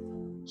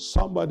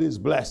 Somebody is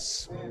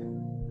blessed.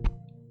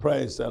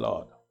 Praise the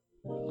Lord.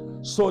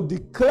 So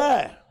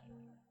declare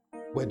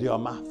with your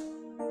mouth.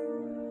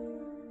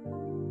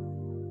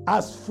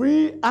 As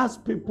free as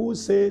people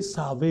say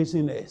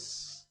salvation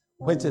is,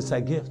 which is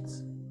a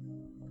gift,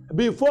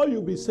 before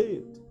you be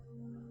saved,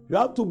 you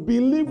have to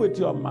believe with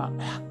your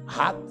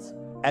heart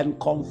and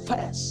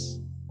confess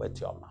with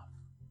your mouth.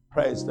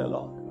 Praise the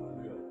Lord.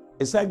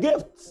 It's a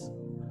gift,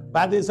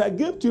 but it's a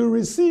gift you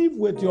receive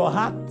with your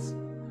heart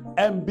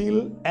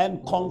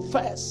and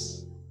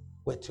confess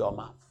with your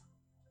mouth.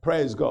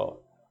 Praise God.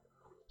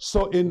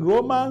 So in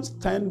Romans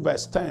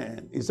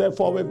 10:10, it said,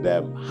 for with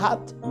the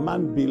heart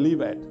man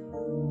believeth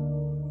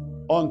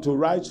unto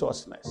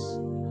righteousness,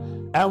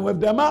 and with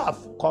the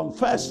mouth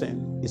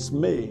confession is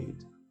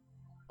made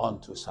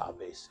unto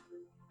salvation.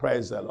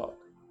 Praise the Lord.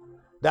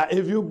 That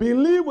if you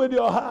believe with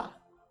your heart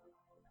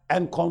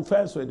and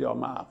confess with your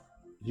mouth,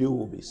 you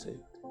will be saved.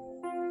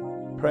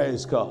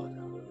 Praise God.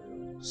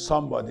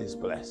 Somebody's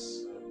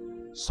blessed.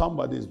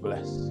 Somebody's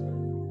blessed.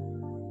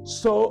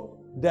 So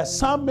the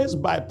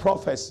psalmist by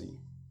prophecy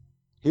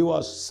he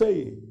was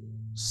saying,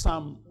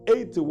 Psalm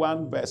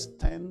 81 verse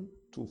 10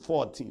 to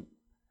 14. He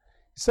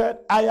said,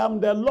 I am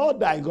the Lord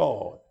thy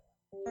God,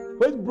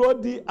 which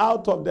brought thee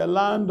out of the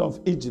land of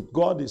Egypt.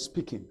 God is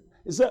speaking.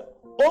 He said,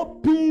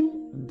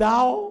 open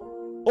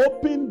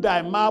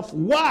thy mouth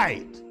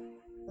wide,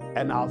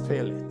 and I'll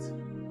fill it.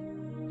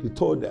 He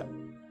told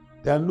them.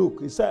 Then look,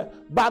 he said,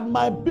 but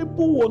my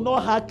people will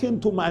not hearken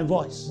to my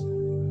voice.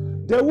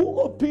 They will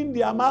open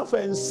their mouth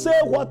and say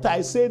what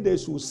I say they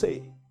should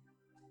say.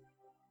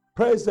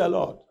 Praise the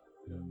Lord.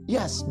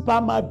 Yes,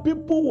 but my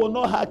people will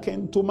not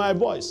hearken to my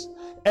voice,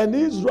 and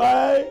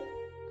Israel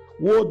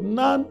would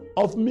none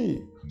of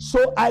me.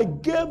 So I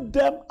gave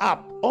them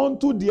up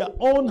unto their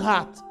own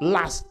heart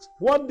last.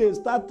 What they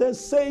started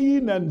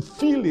saying and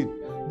feeling,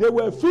 they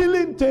were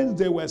feeling things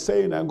they were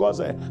saying, and God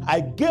said, I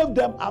gave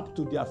them up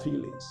to their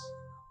feelings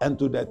and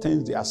to the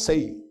things they are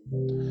saying.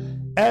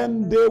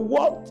 And they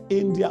walked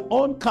in their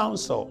own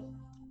counsel.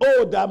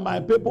 Oh, that my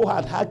people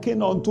had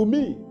hearkened unto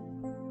me,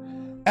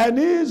 and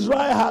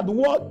Israel had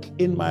walked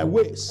in my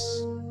ways.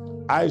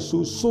 I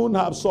should soon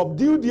have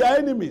subdued their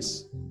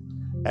enemies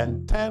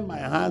and turned my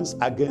hands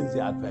against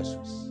their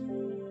adversaries.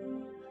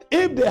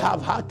 If they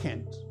have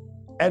hearkened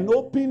and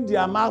opened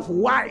their mouth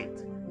wide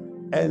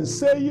and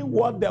saying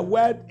what the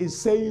word is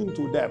saying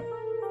to them,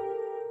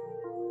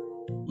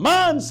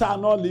 man shall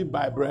not live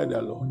by bread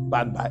alone,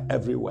 but by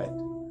every word.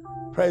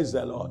 Praise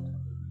the Lord.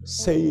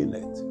 Saying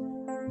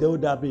it, they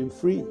would have been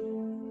free,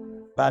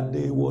 but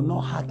they will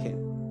not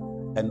hearken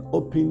and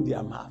open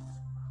their mouth.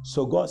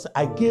 So God said,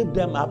 I gave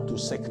them up to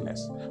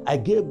sickness. I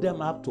gave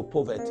them up to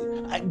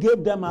poverty. I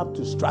gave them up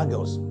to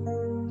struggles.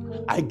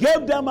 I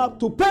gave them up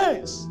to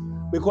pains,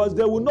 because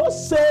they will not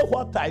say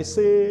what I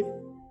say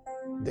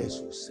they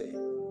should say.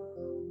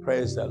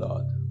 Praise the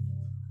Lord.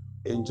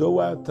 In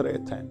Joel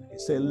 3:10, he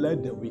said,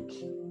 let the weak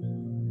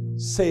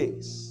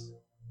says,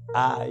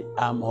 I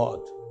am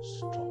what?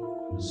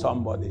 Strong.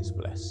 Somebody is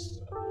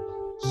blessed.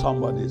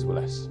 Somebody is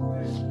blessed.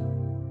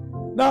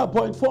 Now,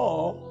 point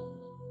 4.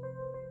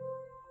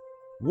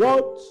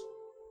 What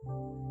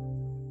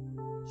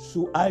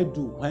should I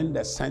do when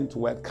the sent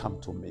word come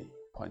to me?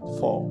 Point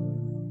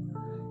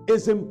 4.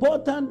 It's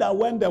important that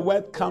when the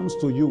word comes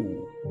to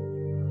you,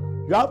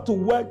 you have to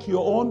work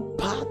your own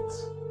part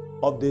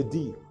of the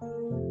deal.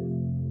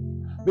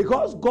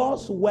 Because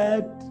God's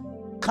word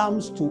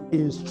comes to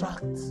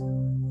instruct.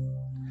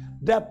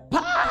 The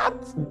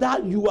part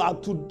that you are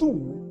to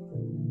do,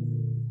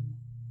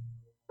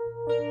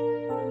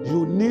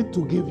 you need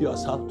to give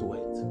yourself to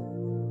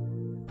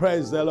it.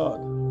 Praise the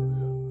Lord.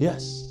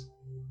 Yes.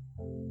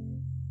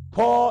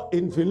 Paul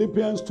in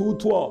Philippians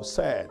 2:12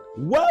 said,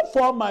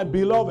 wherefore, my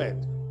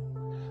beloved,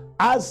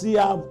 as ye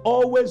have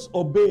always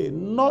obeyed,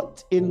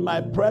 not in my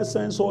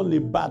presence only,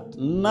 but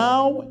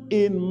now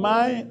in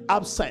my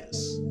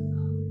absence,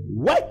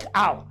 work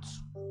out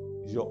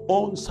your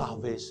own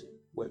salvation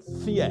with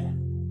fear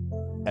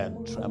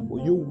and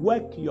tremble. You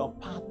work your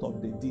part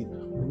of the deed.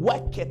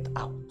 Work it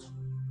out.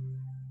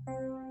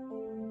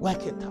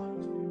 Work it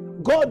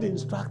out. God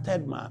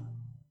instructed man.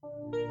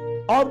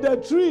 Of the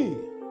tree,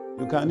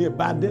 you can eat,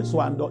 but this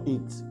one don't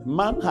eat.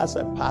 Man has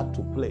a part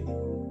to play.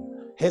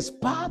 His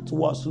part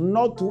was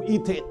not to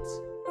eat it.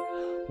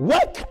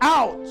 Work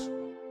out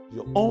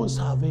your own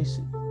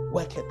salvation.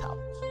 Work it out.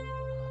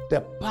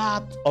 The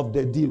part of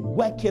the deal,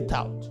 work it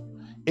out.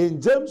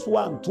 In James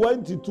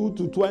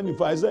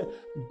 1:22-25, it says,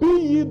 be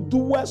ye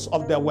doers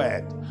of the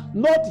word,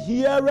 not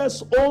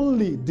hearers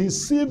only,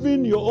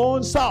 deceiving your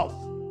own self.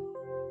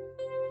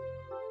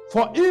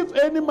 For if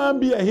any man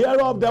be a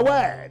hearer of the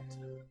word,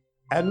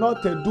 and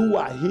not a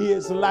doer, he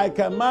is like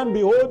a man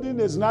beholding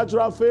his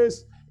natural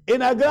face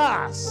in a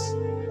glass.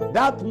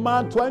 That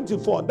man,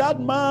 24, that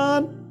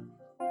man,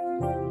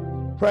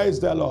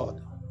 praise the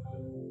Lord.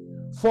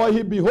 For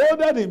he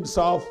beholdeth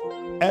himself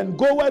and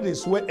goeth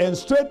his way, and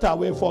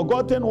straightway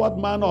forgotten what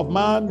manner of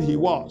man he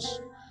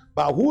was.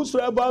 But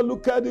whosoever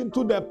looketh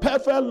into the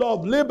perfect law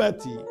of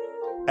liberty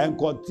and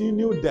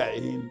continue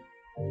therein,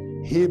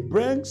 he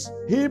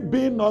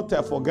being not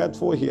a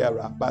forgetful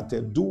hearer, but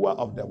a doer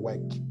of the work,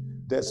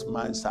 this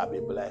man shall be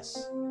blessed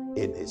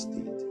in his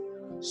deed.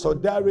 So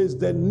there is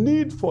the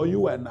need for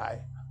you and I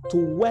to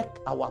work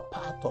our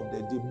part of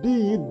the deed. Be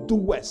ye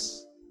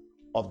doers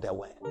of the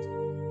word.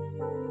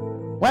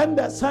 When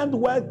the sent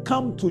word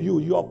come to you,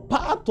 your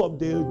part of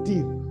the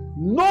deed,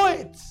 know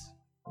it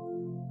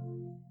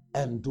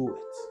and do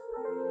it.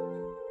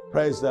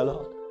 Praise the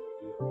Lord.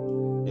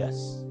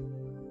 Yes.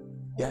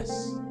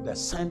 Yes, the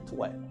sent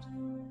word.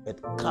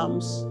 It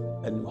comes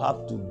and you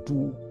have to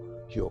do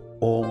your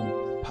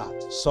own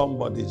part.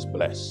 Somebody is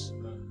blessed.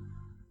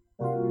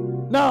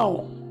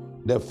 Now,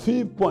 the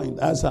 5th point,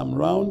 as I'm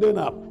rounding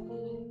up,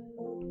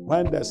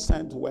 when the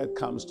sent word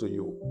comes to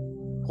you,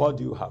 what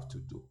do you have to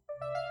do?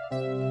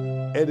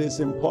 It is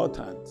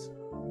important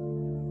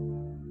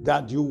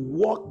that you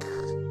walk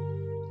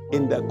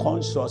in the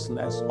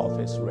consciousness of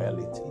its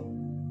reality.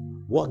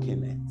 Walk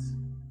in it.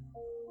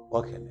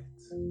 Walk in it.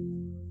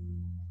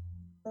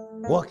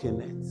 Walk in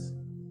it.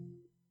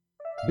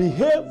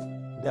 Behave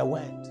the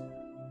word.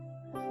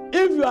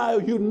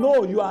 If you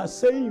know you are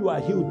saying you are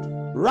healed,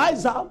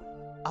 rise up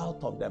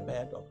out of the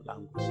bed of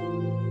language.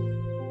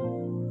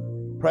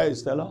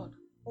 Praise the Lord.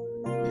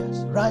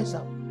 Yes, rise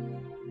up.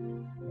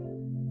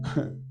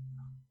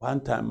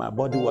 One time my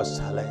body was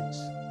challenged.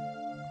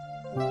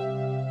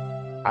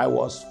 I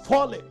was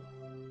falling.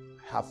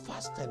 I have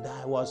fasted.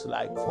 I was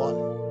like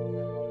falling.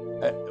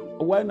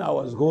 When I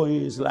was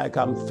going, it's like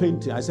I'm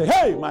fainting. I said,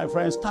 hey, my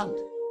friend, stand.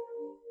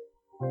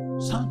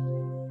 Stand.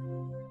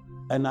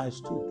 And I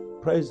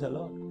stood. Praise the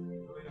Lord.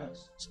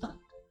 Yes, stand.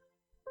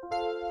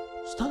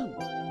 Stand.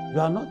 You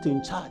are not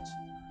in charge.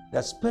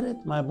 The spirit,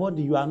 my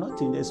body, you are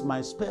not in. It's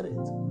my spirit.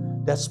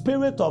 The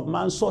spirit of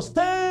man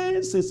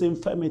sustains his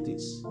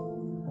infirmities.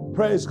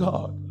 Praise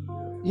God.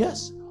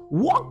 Yes.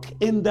 Walk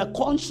in the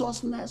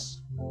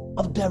consciousness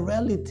of the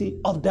reality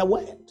of the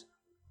word.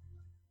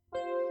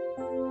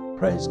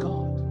 Praise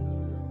God.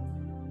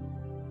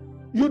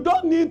 You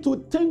don't need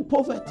to think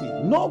poverty.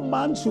 No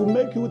man should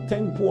make you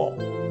think poor.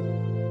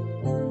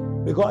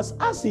 Because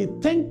as he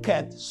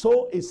thinketh,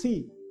 so is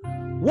he.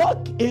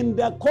 Walk in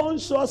the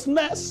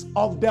consciousness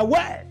of the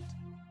word.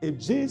 If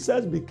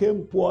Jesus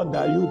became poor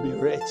that you be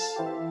rich,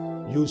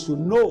 you should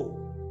know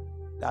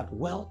that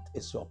wealth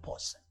is your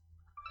portion.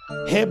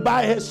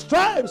 By his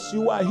stripes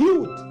you are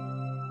healed.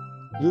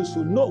 You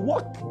should know,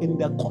 walk in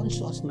the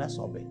consciousness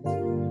of it.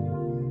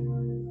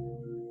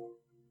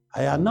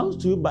 I announce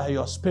to you by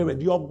your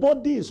spirit, your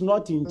body is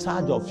not in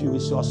charge of you,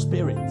 it's your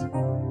spirit.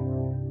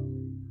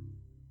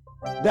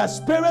 The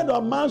spirit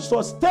of man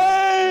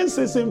sustains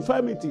his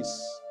infirmities.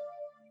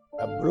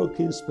 A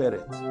broken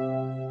spirit,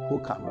 who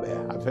can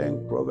bear? I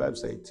think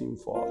Proverbs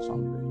 18:4 or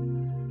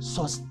something.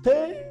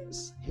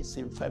 Sustains his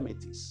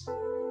infirmities.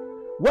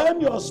 When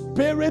your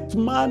spirit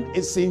man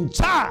is in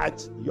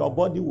charge, your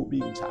body will be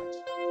in charge.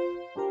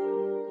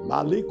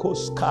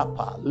 Malikos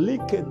Kappa,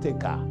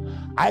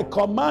 Liketeka. I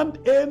command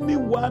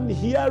anyone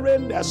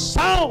hearing the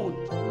sound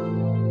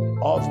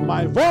of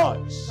my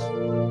voice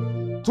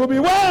to be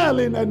well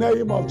in the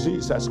name of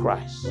Jesus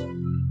Christ.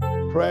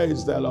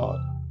 Praise the Lord.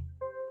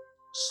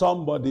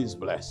 Somebody's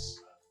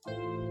blessed.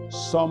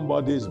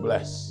 Somebody's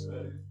blessed.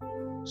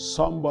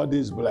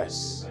 Somebody's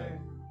blessed.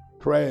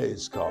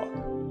 Praise God.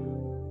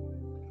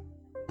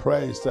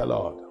 Praise the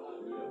Lord.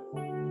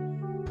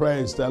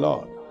 Praise the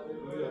Lord.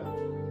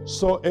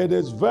 So it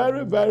is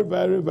very, very,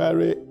 very,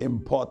 very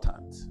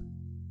important,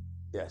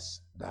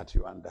 yes, that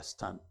you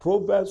understand.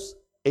 Proverbs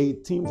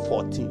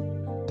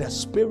 18:14. The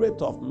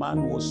spirit of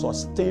man will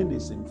sustain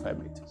his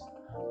infirmities,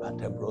 but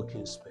a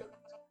broken spirit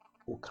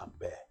who can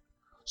bear.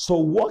 So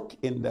walk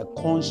in the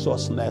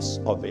consciousness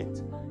of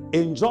it.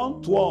 In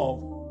John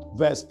 12,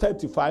 verse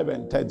 35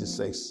 and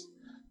 36,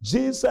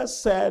 Jesus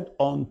said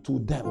unto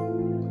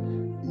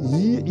them,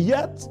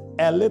 yet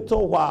a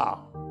little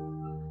while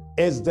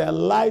is the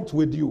light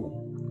with you.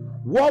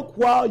 Walk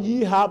while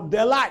ye have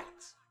the light.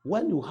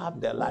 When you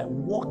have the light,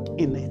 walk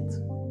in it.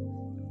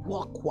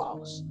 Walk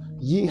whilst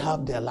ye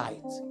have the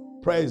light.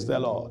 Praise the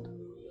Lord.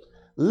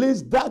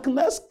 Lest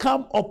darkness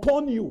come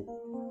upon you.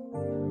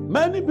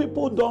 Many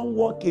people don't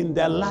walk in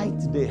the light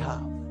they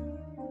have.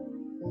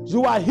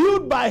 You are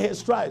healed by his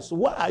stripes.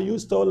 Why are you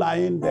still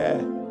lying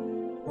there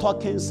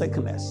talking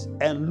sickness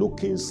and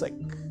looking sick?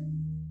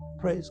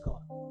 Praise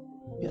God.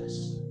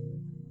 Yes.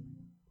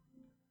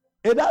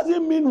 It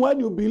doesn't mean when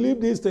you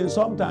believe these things,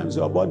 sometimes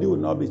your body will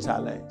not be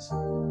challenged.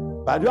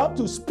 But you have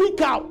to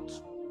speak out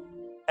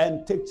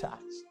and take charge.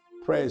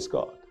 Praise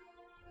God.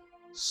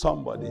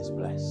 Somebody is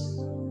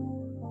blessed.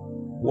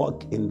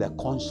 Walk in the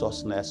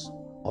consciousness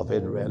of a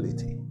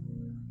reality.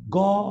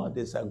 God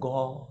is a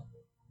God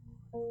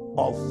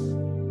of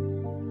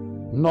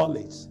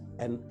knowledge,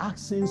 and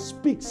action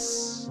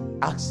speaks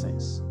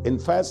actions. In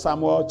 1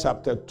 Samuel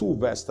chapter 2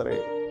 verse 3,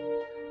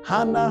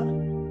 Hannah,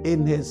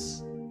 in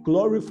his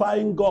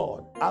glorifying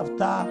God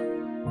after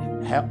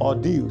her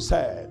ordeal,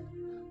 said,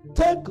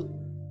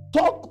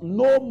 talk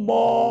no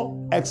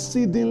more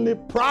exceedingly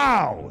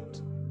proud.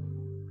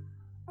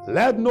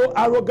 Let no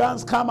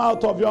arrogance come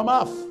out of your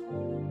mouth.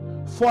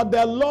 For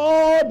the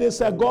Lord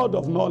is a God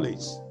of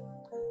knowledge,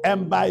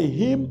 and by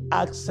him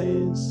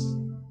actions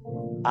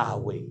are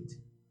weighed.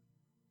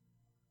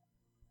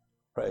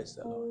 Praise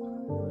the Lord.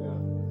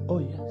 Oh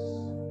yes.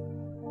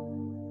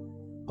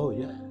 Oh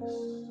yes.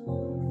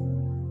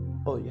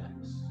 Oh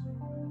yes.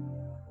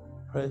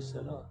 Praise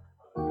the Lord.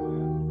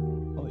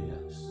 Oh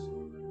yes.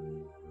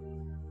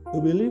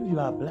 You believe you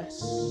are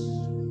blessed.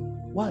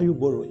 Why are you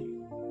borrowing?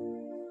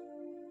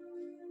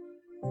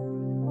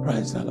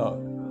 Praise the Lord.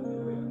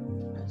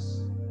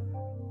 Yes.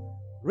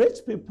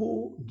 Rich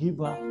people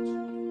give out.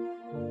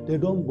 They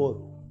don't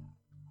borrow.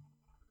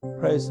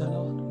 Praise the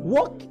Lord.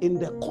 Walk in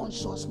the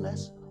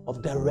consciousness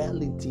of the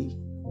reality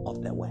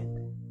of the word.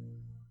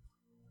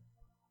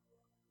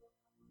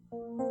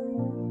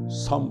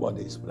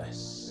 Somebody is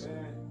blessed.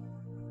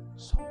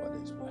 Somebody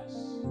is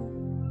blessed.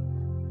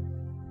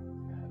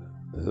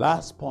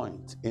 Last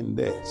point in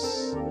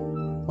this.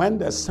 When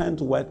the sent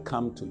word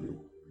comes to you,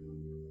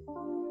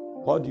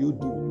 what do you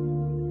do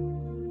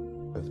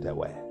with the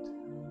word?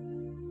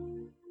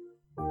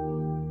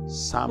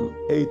 Psalm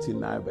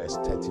 89 verse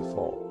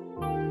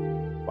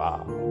 34.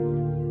 Wow.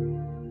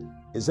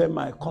 He said,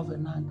 my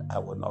covenant I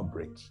will not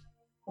break,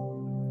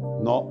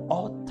 nor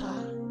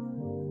alter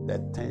the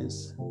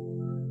things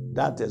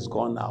that has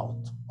gone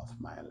out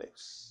of my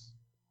lips.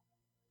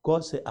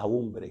 God said, I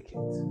won't break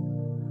it.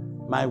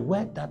 My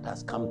word that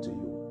has come to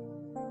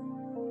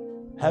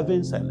you,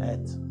 heavens and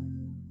earth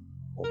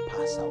will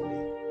pass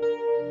away,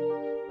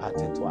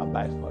 but it will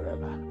abide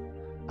forever.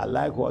 I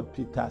like what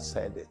Peter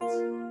said it.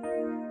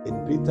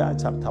 In Peter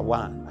chapter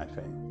 1, I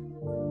think.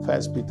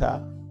 1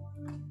 Peter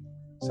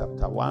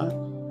chapter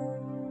 1.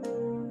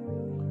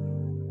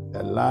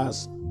 The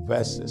last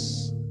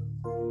verses.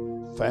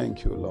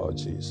 Thank you, Lord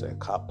Jesus.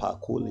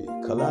 Kapakuli,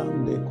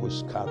 kalande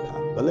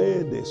kushkata,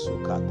 blede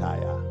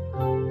sukataya.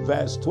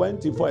 Verse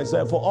 24, it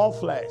says, for all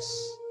flesh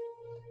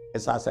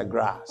is as a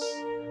grass,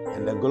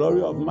 and the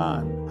glory of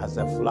man as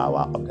the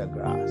flower of the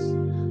grass.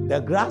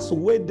 The grass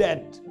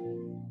withered,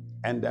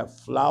 and the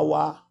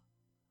flower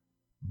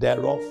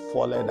thereof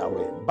falleth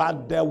away.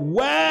 But the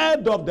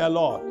word of the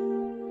Lord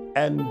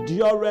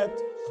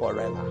endureth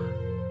forever.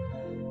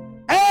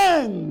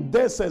 And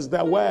this is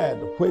the word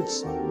which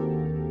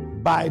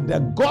by the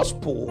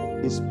gospel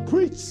is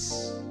preached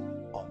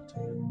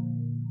unto you.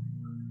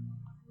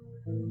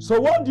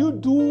 So what do you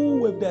do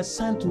with the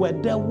sent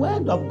word? The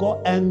word of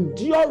God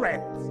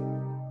endureth.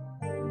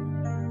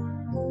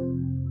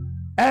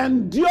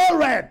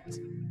 Endureth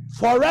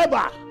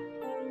forever.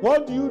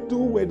 What do you do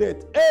with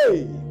it?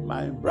 Hey,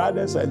 my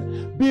brothers,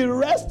 and be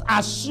rest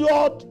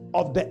assured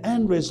of the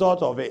end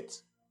result of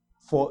it.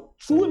 For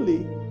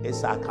truly it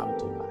shall come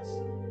to pass.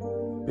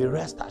 Be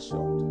rest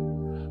assured.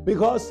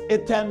 Because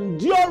it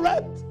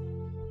endureth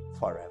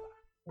forever.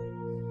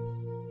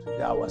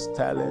 Today I was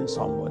telling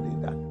somebody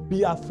that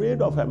be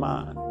afraid of a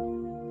man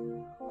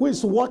who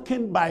is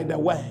walking by the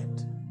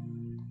word.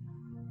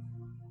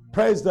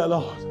 Praise the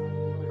Lord.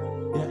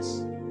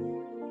 Yes.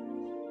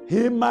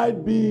 He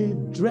might be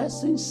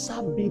dressing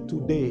shabby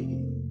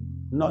today,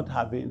 not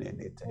having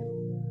anything.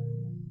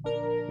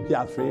 Be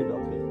afraid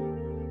of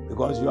him,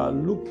 because you are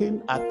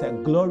looking at a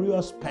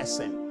glorious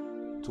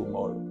person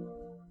tomorrow.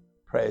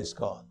 Praise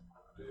God.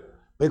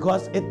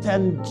 Because it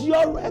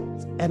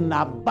endureth and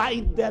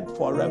abideth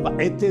forever.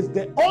 It is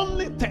the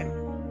only thing.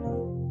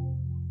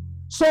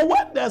 So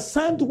when the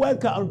sent word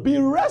can be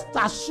rest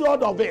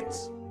assured of it,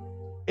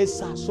 it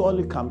shall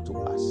surely come to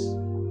pass.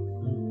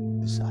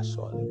 It shall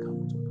surely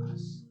come to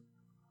pass.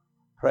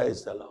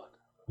 Praise the Lord.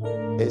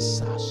 It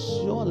shall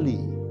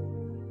surely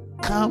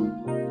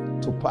come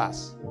to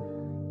pass.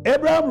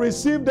 Abraham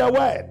received the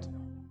word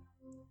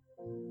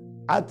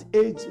at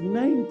age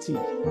 90,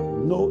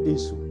 no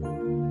issue.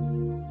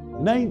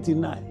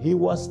 99, he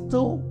was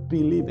still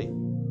believing.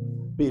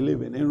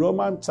 In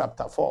Romans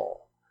chapter 4,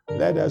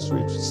 let us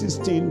read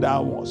 16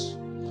 downwards.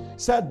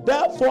 Said,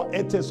 therefore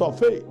it is of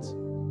faith,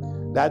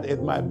 that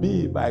it might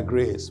be by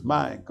grace.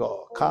 My God.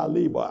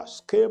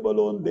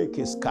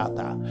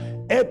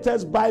 It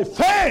is by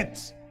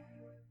faith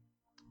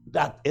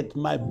that it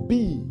might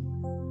be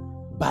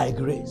by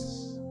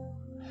grace.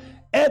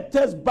 It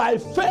is by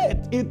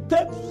faith. It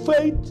takes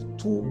faith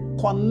to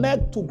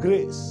connect to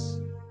grace.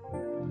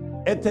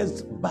 It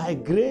is by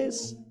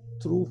grace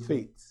through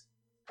faith.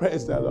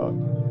 Praise the Lord.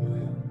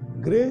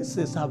 Grace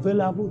is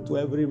available to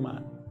every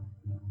man,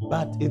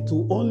 but it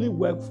will only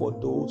work for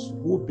those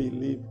who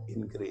believe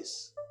in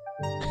grace.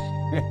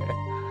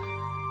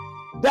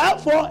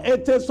 Therefore,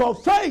 it is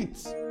of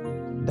faith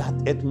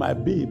that it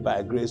might be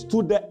by grace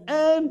to the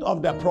end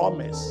of the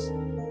promise.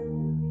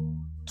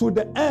 To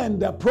the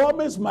end, the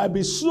promise might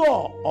be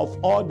sure of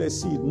all the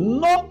seed,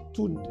 not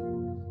to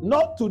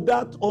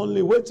that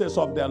only which is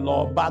of the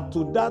law, but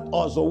to that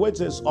also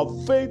which is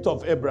of faith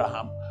of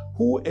Abraham,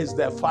 who is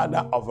the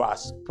father of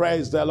us.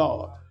 Praise the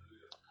Lord.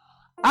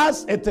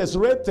 As it is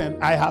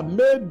written, I have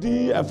made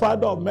thee a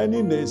father of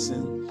many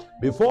nations,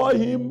 before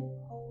him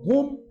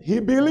whom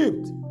he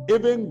believed,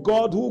 even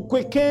God who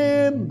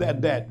quickened the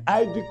dead.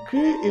 I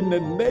decree in the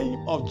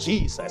name of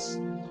Jesus,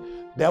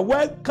 the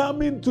word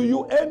coming to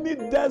you, any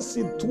dead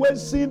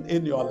situation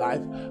in your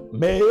life,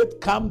 may it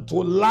come to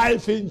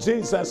life in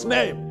Jesus'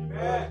 name.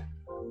 Amen.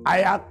 I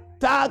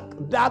attack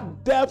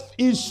that death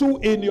issue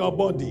in your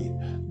body,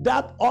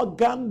 that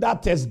organ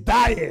that is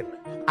dying.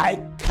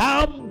 I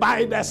come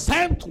by the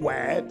sent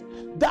word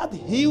that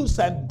heals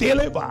and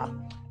delivers,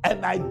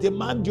 and I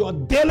demand your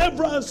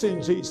deliverance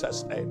in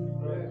Jesus' name.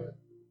 Amen.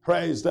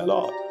 Praise the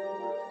Lord.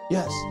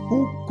 Yes,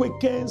 who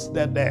quickens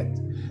the dead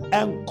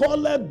and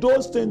calleth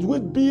those things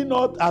which be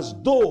not as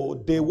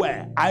though they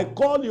were. I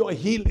call your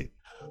healing.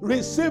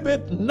 Receive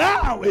it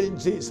now in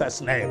Jesus'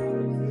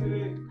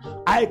 name.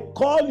 I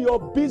call your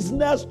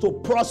business to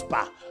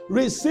prosper.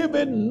 Receive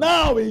it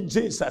now in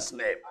Jesus'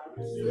 name.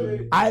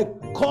 I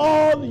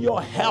call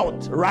your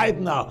health right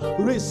now.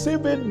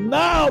 Receive it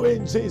now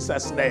in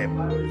Jesus' name.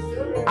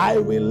 I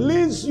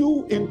release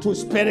you into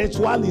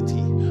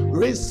spirituality.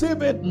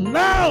 Receive it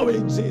now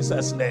in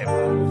Jesus' name.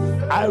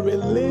 I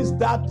release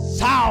that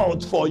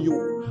child for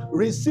you.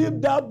 Receive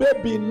that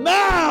baby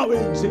now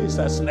in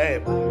Jesus'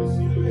 name.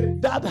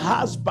 that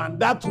husband,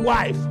 that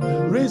wife,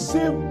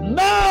 receive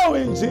now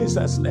in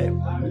Jesus'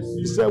 name.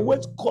 He said,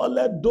 which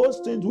calleth those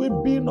things which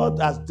be not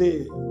as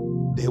they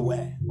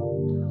were.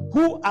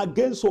 Who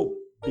against hope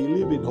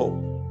believe in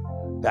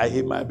hope, that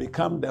he might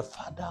become the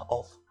father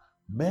of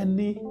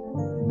many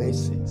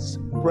nations.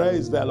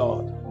 Praise the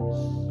Lord.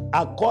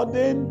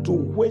 According to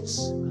which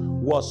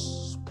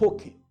was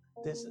spoken.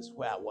 This is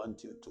where I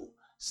want you to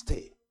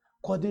stay.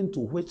 According to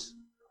which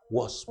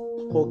was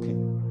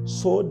spoken,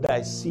 so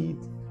thy seed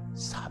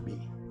shall be.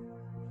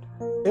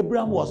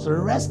 Abraham was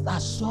rest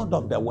assured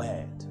of the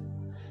word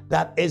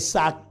that it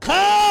shall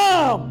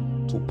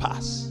come to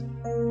pass.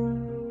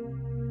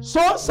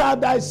 So shall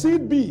thy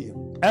seed be,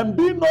 and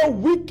be not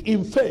weak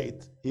in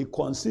faith. He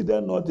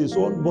considered not his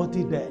own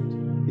body dead.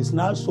 He's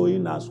now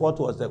showing us what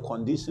was the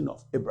condition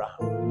of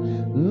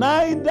Abraham.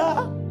 Neither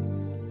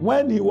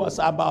when he was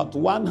about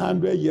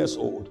 100 years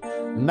old,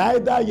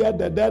 neither yet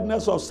the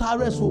deadness of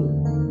Sarah's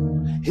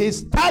womb. He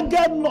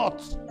staggered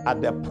not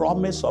at the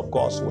promise of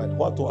God's word.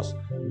 What was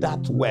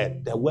that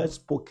word? The word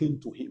spoken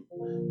to him,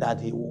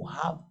 that he will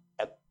have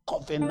a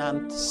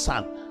covenant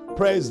son.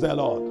 Praise the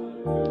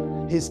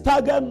Lord. He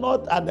staggered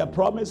not at the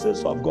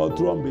promises of God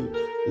through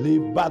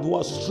unbelief, but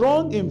was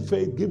strong in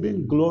faith,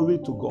 giving glory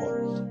to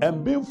God,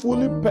 and being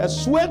fully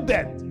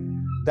persuaded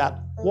that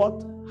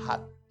what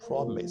had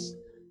promised,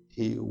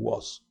 he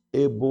was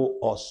able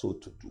also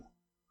to do.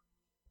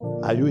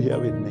 Are you here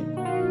with me?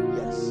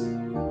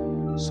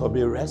 Yes. So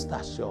be rest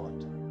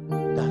assured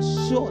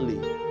that surely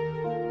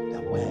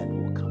the word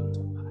will come to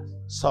pass.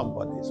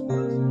 Somebody's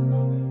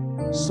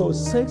word. So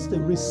 60,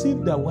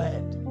 receive the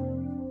word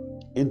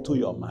into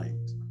your mind.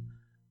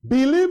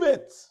 Believe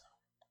it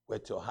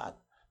with your heart.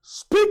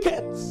 Speak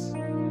it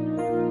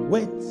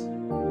with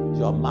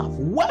your mouth.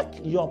 Work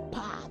your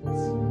part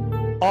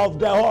of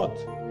the heart,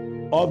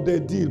 of the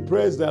deal.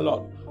 Praise the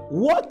Lord.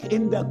 Walk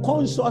in the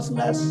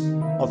consciousness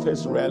of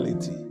his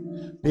reality.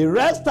 Be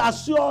rest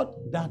assured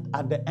that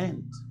at the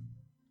end,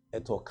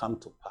 it will come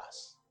to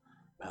pass.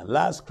 My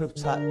last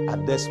scripture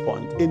at this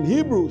point, in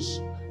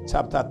Hebrews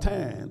chapter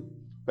 10,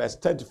 verse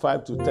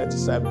 35 to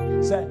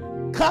 37, says,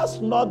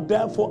 cast not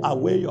therefore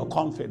away your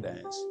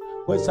confidence,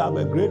 which have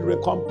a great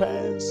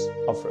recompense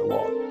of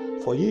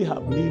reward. For ye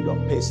have need of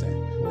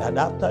patience, that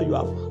after you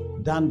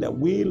have done the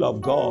will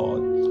of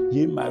God,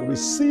 ye might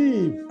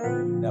receive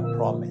the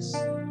promise.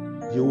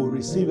 You will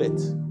receive it.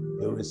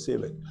 You will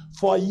receive it.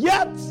 For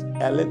yet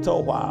a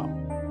little while,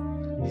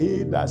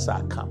 he that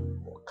shall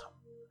come will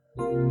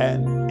come,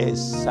 and it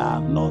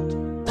shall not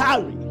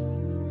tarry.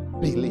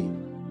 Believe.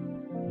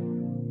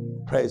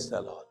 Praise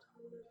the Lord.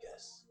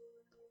 Yes.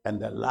 And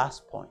the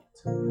last point,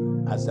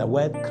 as the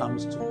word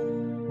comes to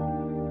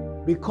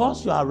you,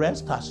 because you are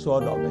rest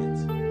assured of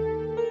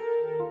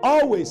it,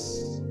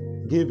 always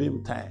give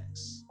him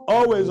thanks.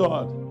 Always,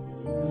 Lord,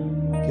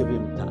 give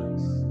him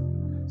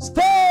thanks.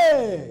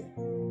 Stay.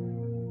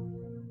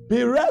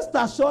 Be rest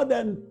assured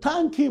and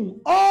thank him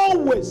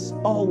always,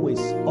 always,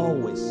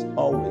 always,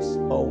 always,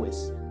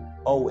 always,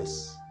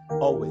 always,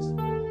 always.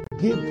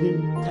 Give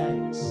him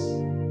thanks.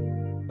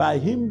 By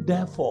him,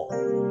 therefore,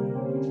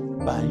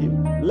 by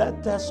him,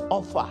 let us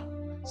offer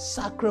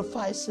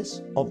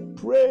sacrifices of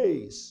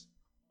praise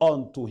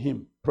unto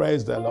him.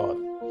 Praise the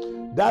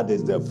Lord. That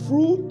is the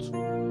fruit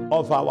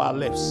of our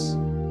lips,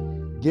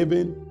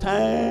 giving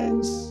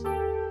thanks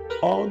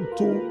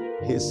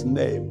unto his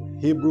name.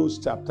 Hebrews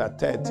chapter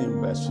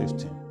 13, verse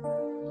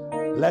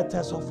 15. Let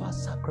us offer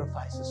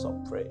sacrifices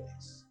of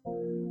praise.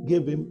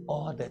 Give him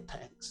all the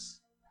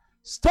thanks.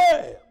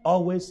 Stay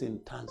always in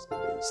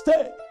thanksgiving.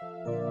 Stay.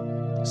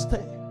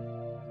 Stay.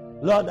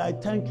 Lord, I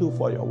thank you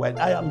for your word.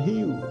 I am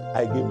healed.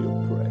 I give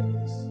you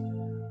praise.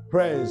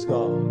 Praise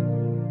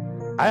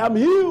God. I am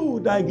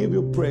healed. I give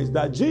you praise.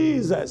 That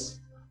Jesus,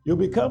 you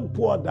become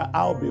poor, that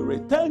I'll be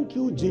rich. Thank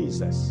you,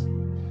 Jesus.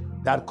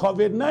 That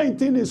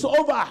COVID-19 is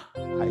over.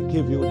 I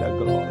give you the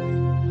glory.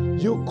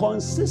 You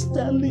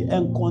consistently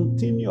and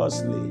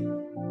continuously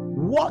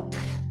walk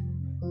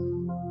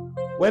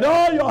with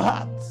all your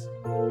heart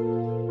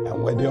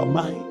and with your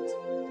mind,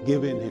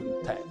 giving him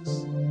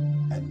thanks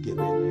and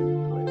giving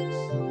him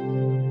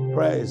praise.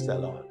 Praise the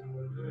Lord.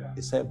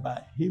 He said,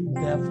 by him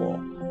therefore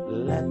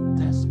let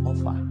us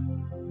offer.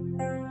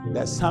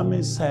 The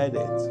psalmist said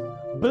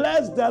it.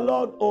 Bless the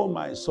Lord, O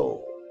my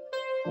soul,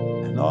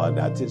 and all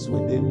that is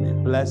within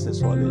me. Bless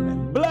his holy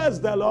name. Bless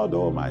the Lord,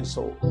 O my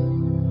soul,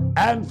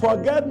 and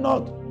forget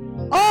not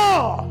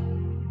all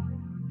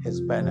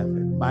his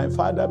benefit. My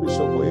father,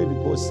 Bishop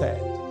Oyedepo, said,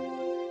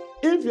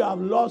 if you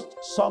have lost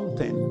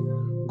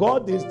something,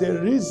 God is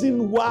the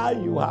reason why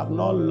you have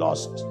not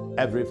lost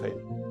everything.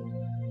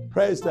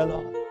 Praise the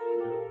Lord.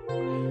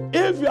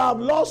 If you have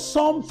lost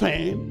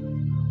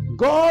something,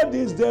 God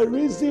is the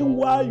reason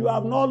why you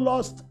have not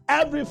lost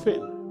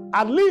everything.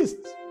 At least,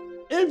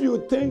 if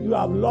you think you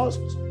have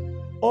lost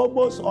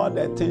almost all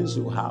the things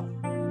you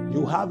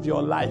have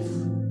your life,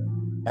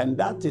 and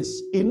that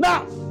is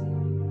enough.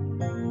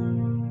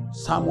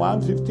 Psalm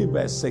 150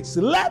 verse 6,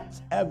 let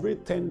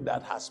everything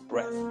that has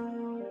breath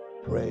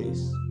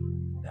praise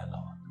the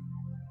Lord.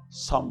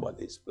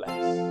 Somebody's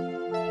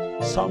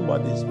blessed.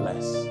 Somebody's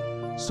blessed.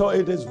 So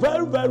it is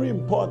very, very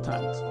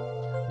important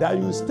that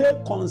you stay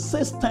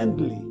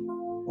consistently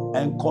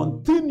and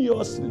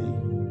continuously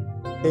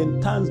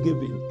in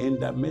thanksgiving in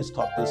the midst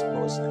of this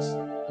process.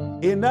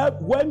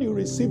 When you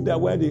receive the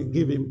word, you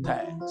give him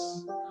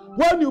thanks.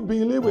 When you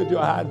believe with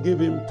your heart, give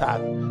him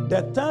thanks.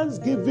 The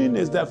thanksgiving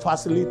is the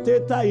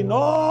facilitator in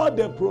all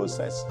the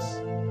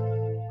processes.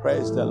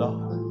 Praise the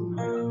Lord.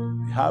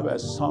 We have a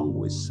song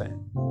we sing.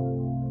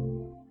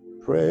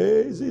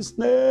 Praise his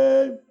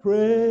name,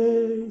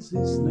 praise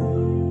his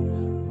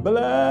name.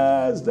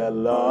 Bless the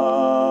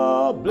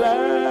Lord,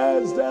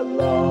 bless the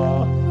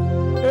Lord.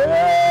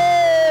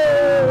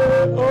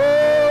 Hey,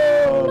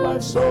 oh, my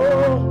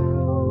soul.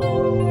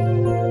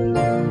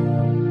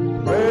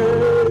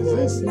 Praise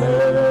his name,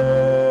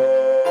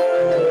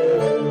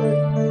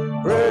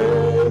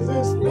 praise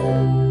his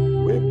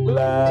name. We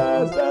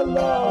bless the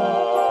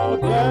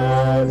Lord,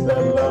 bless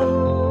the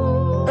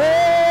Lord.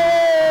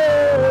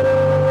 Hey,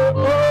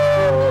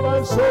 oh,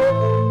 my soul.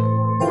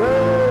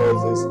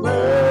 Praise his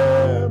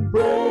name,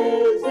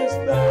 praise his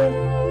name.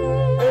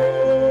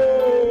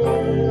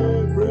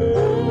 Hey,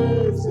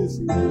 praise his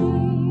name.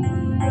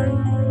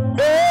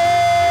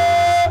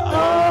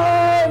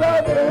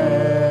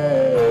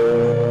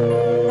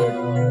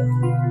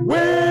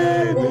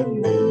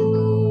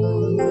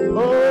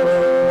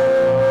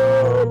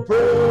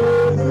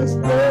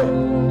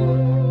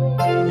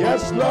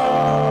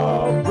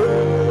 Lord,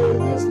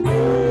 praise his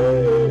name.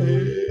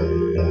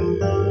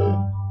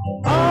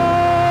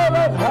 All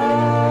that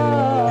high,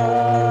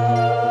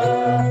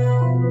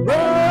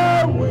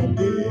 when we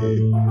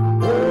need,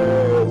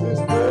 praise his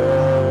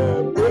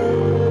name,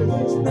 praise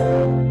his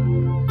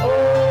name.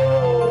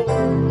 Oh,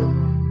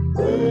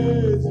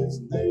 praise his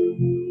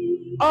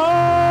name.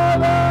 All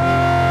that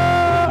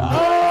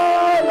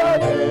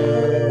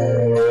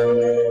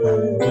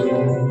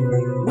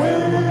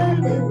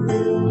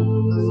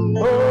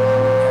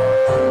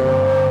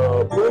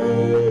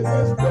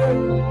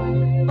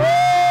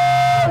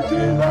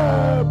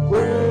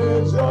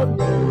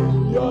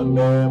your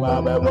name,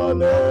 I'm a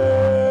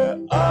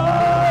name,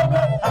 all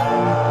that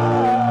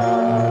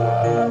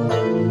high,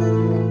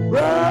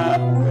 right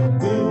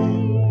with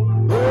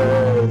thee,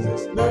 praise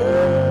his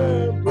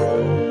name,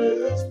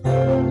 praise his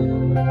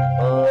name,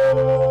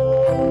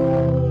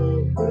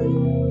 oh,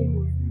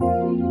 praise.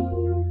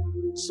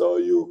 So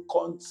you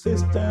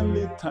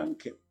consistently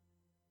thank him.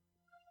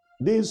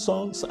 These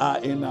songs are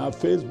in our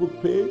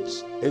Facebook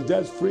page. It's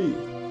just free.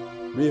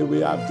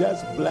 We have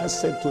just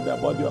blessed it to the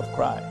body of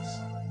Christ.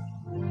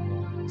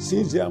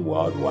 CGM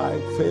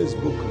Worldwide,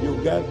 Facebook, you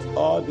get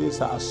all these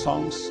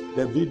songs,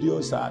 the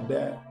videos are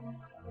there.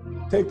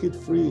 Take it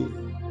free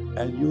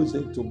and use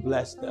it to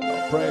bless them.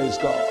 Praise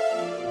God.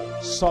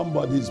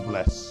 Somebody's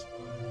blessed.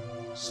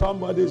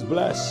 Somebody's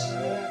blessed.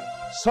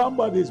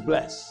 Somebody's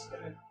blessed.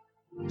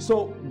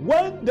 So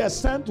when the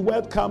sent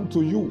word comes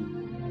to you,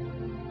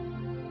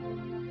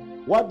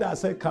 what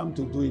does it come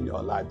to do in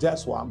your life?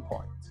 Just one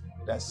point.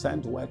 The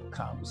sent word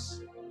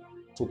comes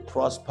to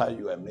prosper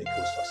you and make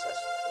you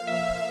successful.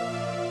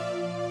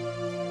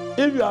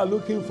 If you are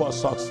looking for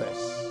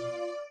success,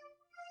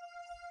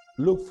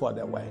 look for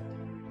the word.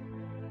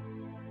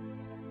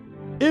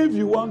 If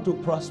you want to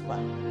prosper,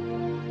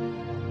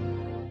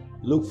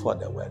 look for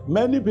the word.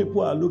 Many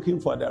people are looking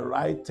for the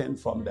right thing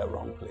from the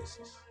wrong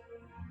places.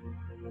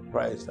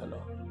 Praise the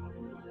Lord.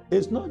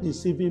 It's not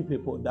deceiving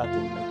people that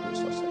will make you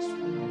successful.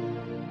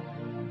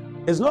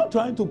 It's not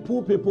trying to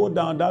pull people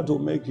down that will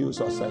make you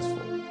successful.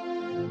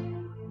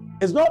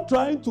 It's not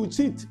trying to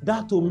cheat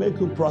that will make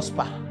you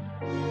prosper.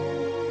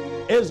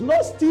 It's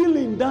not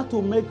stealing that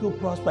will make you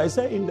prosper. It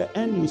said, in the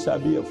end, you shall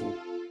be a fool.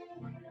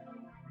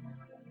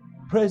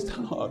 Praise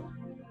the Lord.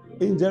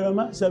 In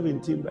Jeremiah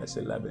 17, verse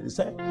 11, it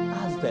said,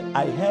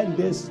 I heard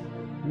this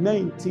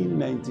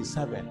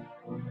 1997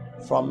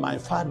 from my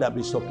father,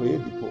 Bishop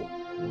Oyedepo.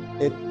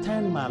 It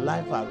turned my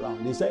life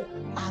around. He said,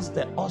 as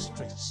the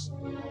ostrich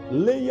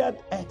layered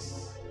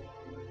eggs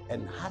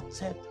and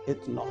hatched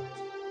it not.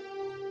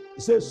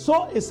 He says,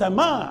 so is a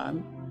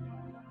man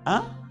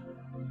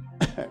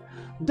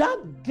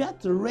that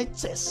get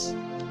riches,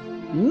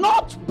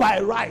 not by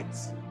right.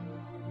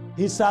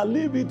 He shall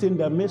leave it in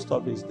the midst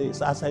of his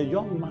days. As a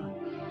young man,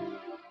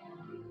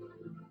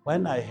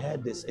 when I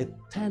heard this, it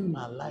turned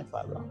my life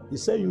around. He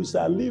said, you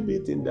shall leave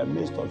it in the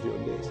midst of your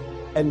days,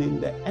 and in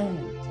the end,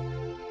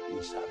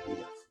 you shall be a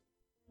fool.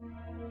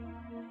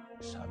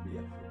 You shall be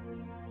a fool.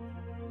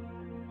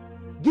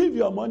 Give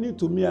your money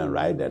to me and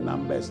write the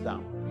numbers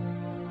down.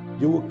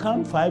 You will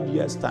come 5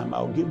 years' time,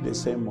 I'll give the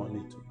same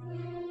money to you.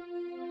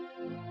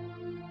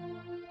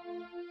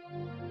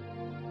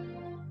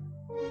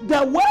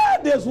 The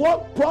word is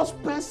what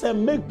prospers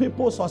and makes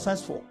people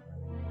successful.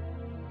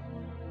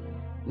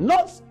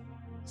 Not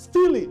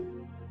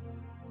stealing,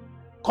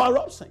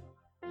 corruption,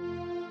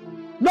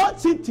 not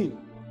cheating,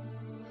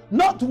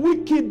 not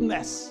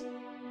wickedness,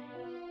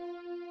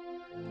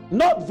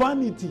 not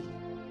vanity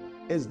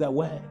is the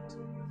word.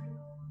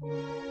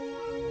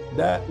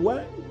 That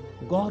when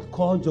God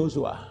called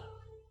Joshua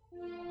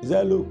He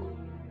said, look,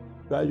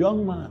 you are a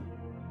young man.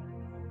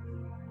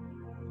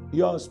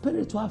 Your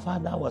spiritual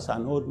father was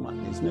an old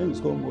man. His name is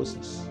called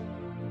Moses.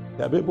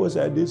 The people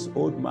said, this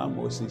old man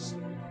Moses,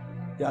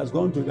 he has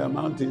gone to the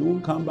mountain, he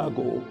won't come back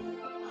home.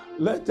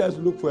 Let us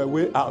look for a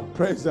way out.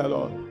 Praise the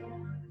Lord.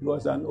 He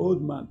was an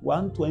old man,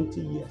 120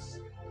 years.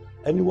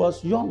 And he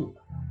was young.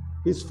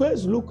 His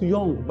face looked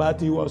young, but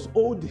he was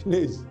old in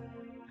age.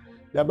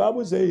 The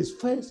Bible says his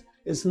face,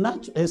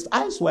 his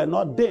eyes were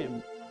not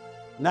dim,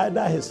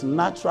 neither his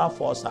natural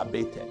force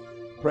abated.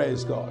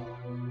 Praise God.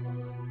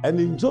 And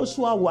in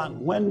Joshua 1,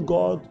 when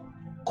God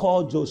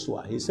called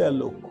Joshua, he said,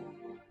 look,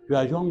 you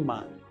are a young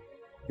man.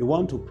 You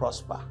want to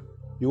prosper.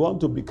 You want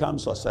to become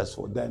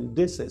successful. Then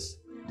this is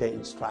the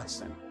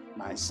instruction,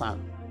 my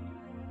son.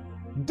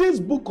 This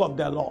book of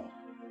the law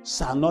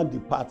shall not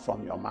depart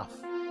from your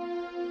mouth.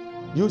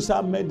 You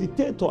shall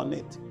meditate on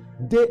it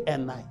day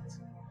and night.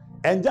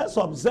 And just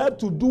observe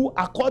to do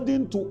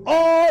according to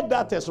all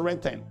that is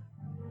written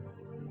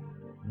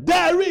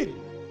therein.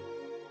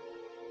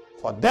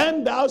 For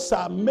then thou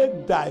shalt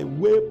make thy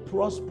way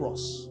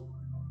prosperous,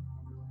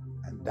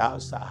 and thou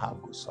shalt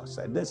have good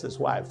success. This is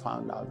why I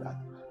found out that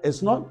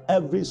it's not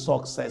every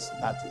success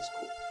that is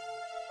good.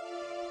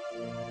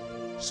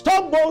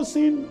 Stop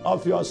boasting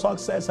of your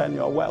success and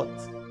your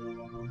wealth,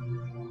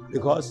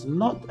 because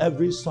not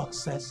every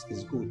success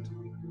is good.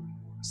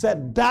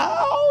 Said,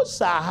 thou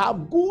shalt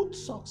have good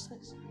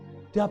success.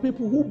 There are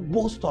people who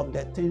boast of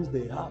the things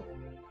they have.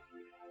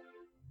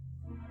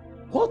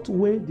 What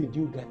way did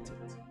you get it?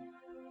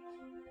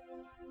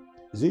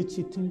 Is it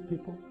cheating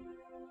people?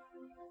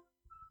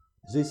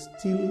 Is it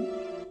stealing?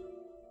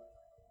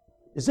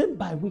 Is it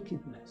by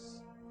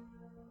wickedness?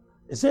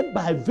 Is it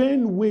by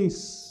vain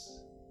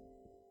ways?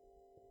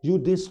 You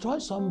destroy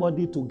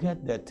somebody to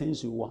get the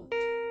things you want.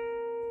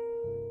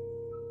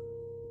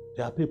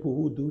 There are people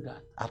who do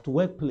that at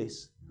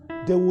workplace.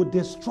 They will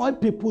destroy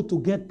people to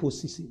get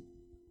position.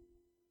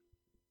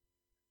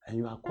 And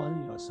you are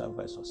calling yourself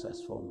a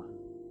successful man.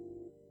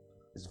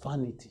 It's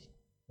vanity.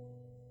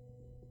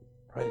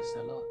 Praise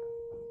the Lord.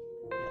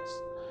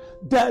 Yes.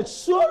 The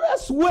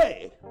surest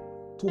way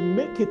to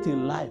make it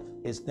in life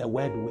is the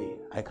word way.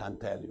 I can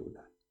tell you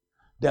that.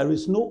 There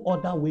is no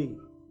other way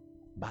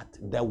but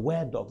the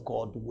word of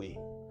God way.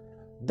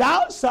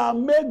 Thou shalt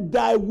make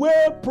thy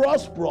way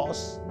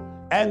prosperous,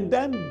 and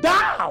then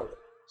thou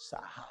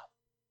shalt have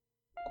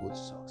good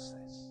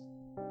success.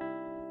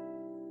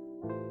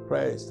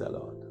 Praise the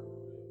Lord.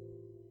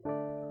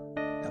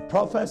 The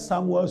prophet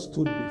Samuel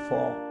stood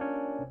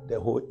before the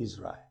whole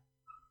Israel.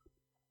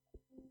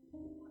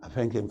 I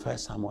think in 1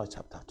 Samuel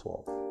chapter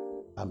 12.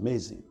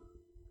 Amazing.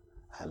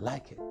 I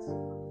like it.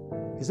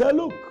 He said,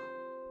 look,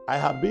 I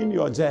have been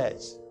your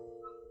judge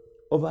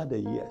over the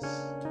years.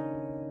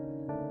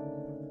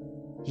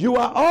 You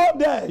are all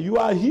there. You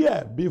are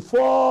here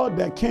before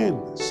the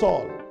king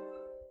Saul.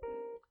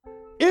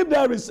 If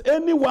there is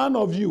any one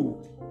of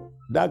you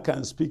that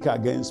can speak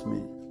against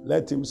me,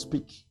 let him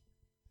speak.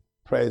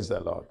 Praise the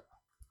Lord.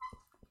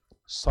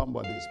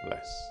 Somebody is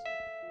blessed.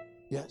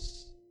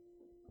 Yes.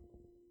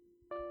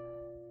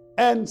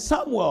 And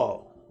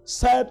Samuel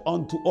said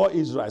unto all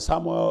Israel,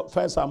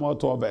 1 Samuel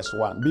 12 verse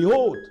 1,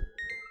 behold,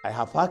 I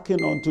have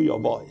hearkened unto your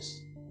voice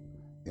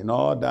in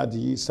all that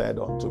ye said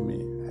unto me,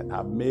 and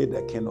have made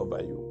a king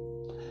over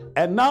you.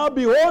 And now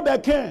behold, the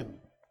king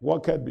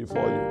walketh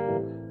before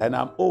you, and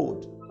I'm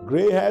old,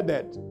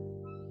 gray-headed,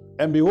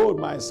 and behold,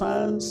 my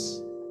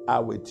sons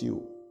are with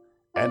you,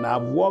 and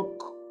I've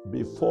walked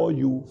before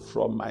you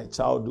from my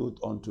childhood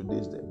unto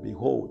this day.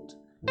 Behold,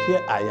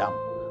 here I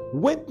am,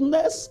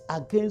 witness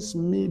against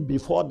me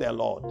before the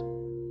Lord,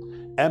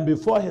 and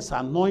before his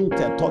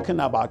anointed, talking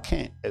about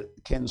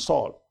King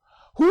Saul.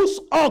 Whose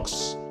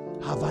ox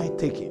have I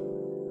taken?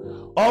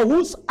 Or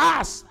whose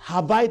ass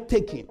have I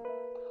taken?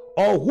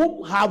 Or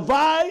whom have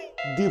I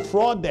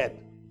defrauded?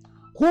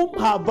 Whom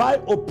have I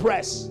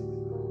oppressed?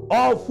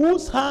 Of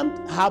whose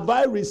hand have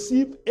I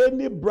received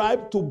any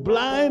bribe to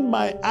blind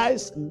my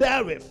eyes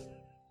therewith?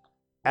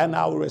 And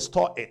I will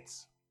restore it.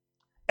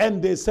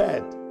 And they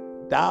said,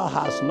 thou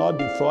hast not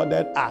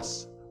defrauded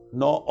us,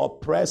 nor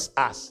oppressed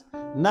us,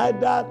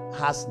 neither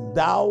hast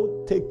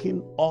thou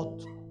taken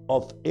aught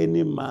of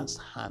any man's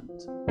hand.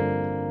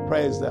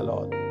 Praise the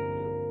Lord.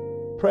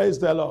 Praise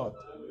the Lord.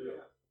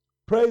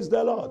 Praise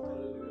the Lord.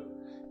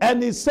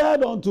 And he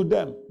said unto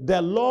them,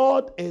 the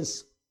Lord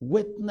is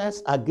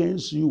witness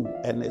against you,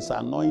 and his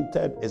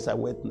anointed is a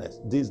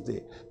witness this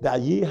day, that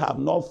ye have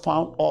not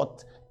found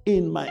aught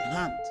in my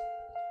hand.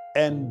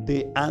 And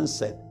they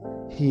answered,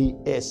 he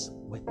is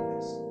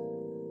witness.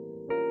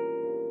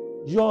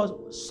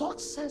 Your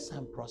success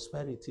and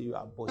prosperity you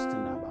are boasting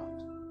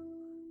about,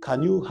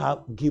 can you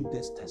give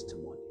this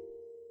testimony?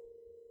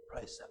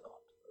 Praise the Lord.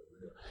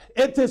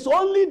 It is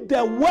only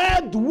the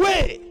word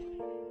way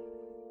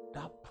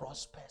that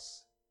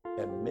prospers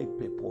and make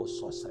people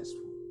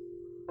successful.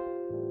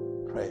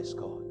 Praise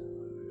God.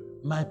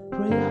 My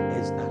prayer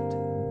is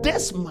that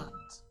this month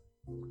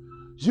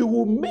you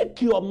will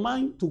make your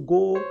mind to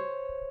go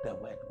the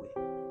word way,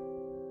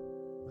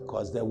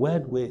 because the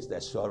word way is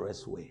the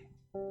surest way.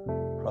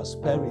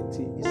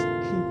 Prosperity is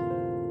key.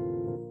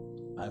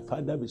 My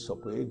father,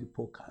 Bishop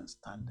Oyedepo, can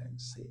stand and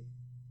say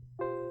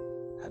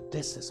that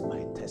this is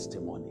my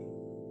testimony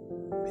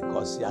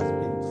because he has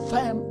been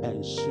firm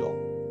and sure,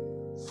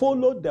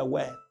 followed the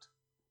word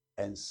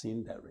and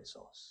seen the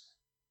results.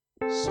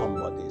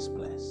 Somebody is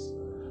blessed.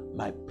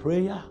 My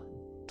prayer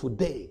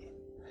today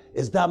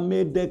is that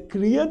may the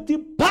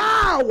creative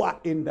power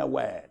in the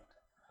word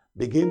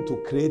begin to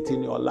create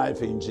in your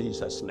life in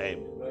Jesus'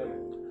 name.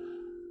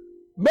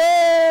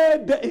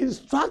 May the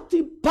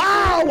instructive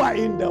power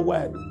in the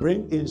word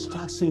bring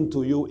instruction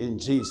to you in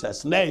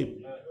Jesus'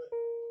 name.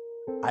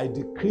 I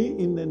decree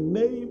in the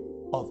name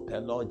of the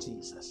Lord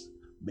Jesus,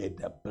 may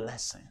the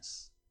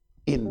blessings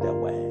in the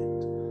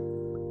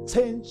word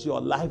change your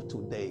life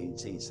today in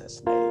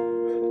Jesus'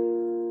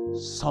 name.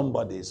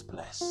 Somebody is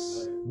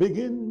blessed.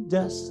 Begin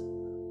just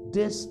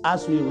this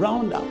as we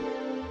round up.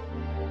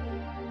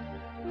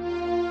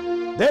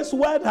 This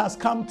word has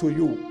come to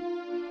you.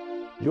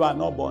 You are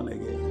not born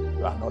again.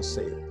 You are not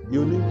saved.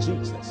 You need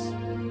Jesus.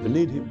 You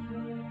need him.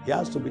 He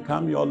has to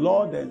become your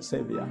Lord and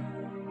Savior.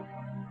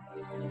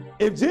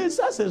 If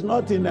Jesus is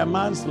not in a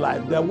man's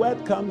life, the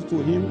word comes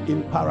to him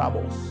in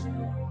parables.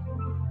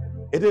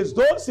 It is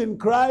those in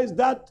Christ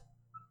that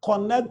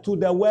connect to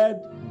the word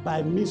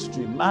by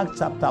mystery. Mark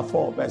chapter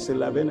 4, verse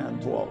 11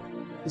 and 12.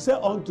 He said,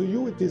 unto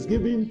you it is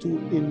given to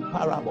in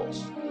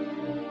parables.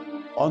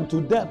 Unto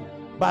them.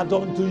 But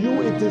unto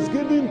you it is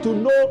given to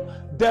know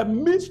the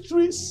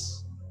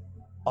mysteries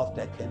of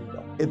the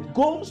kingdom. It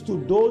goes to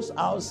those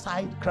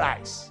outside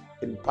Christ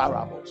in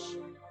parables.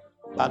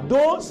 But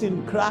those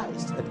in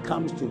Christ, it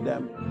comes to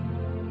them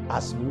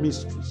as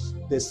mysteries.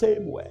 The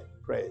same way,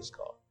 praise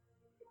God.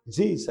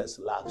 Jesus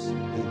loves you.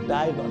 He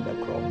died on the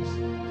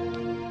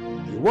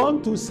cross. He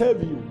wants to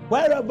save you.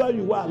 Wherever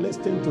you are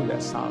listening to the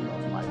sound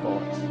of my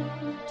voice,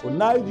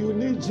 tonight you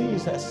need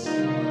Jesus.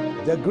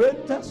 The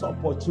greatest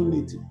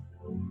opportunity.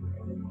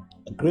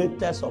 The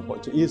greatest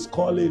opportunity. He's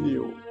calling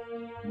you.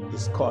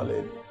 He's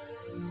calling you.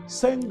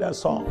 Sing the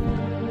song.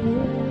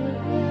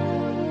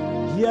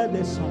 Hear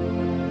the song.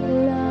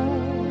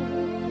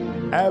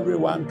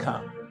 Everyone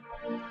come.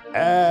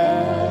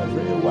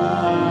 Everyone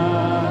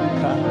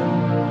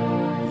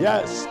come.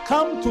 Yes,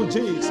 come to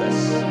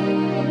Jesus.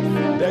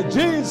 The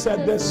Jesus,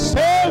 the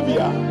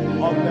Savior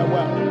of the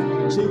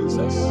world.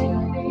 Jesus.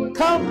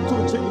 Come to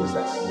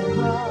Jesus.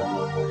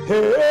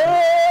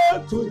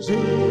 Here to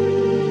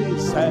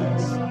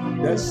Jesus,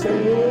 the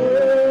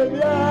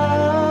Savior.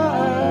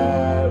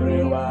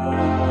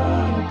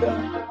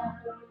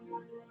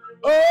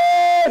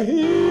 Oh,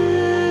 he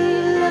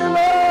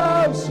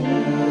loves you.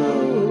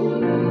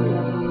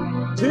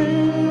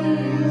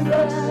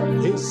 Jesus,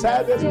 he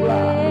shed his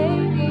blood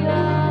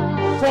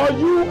for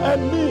you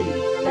and me.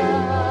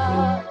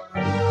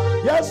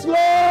 Yes,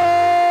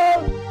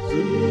 Lord.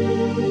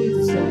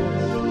 Jesus,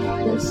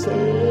 the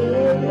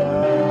Savior.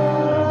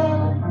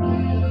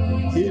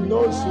 He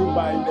knows you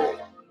by name.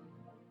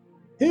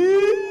 He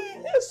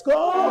is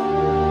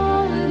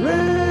calling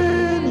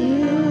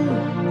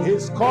you.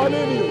 He's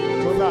calling you.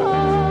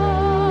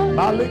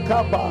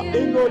 Malikapa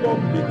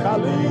ingolom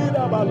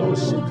bikalira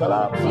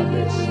baloshikala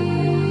padesh.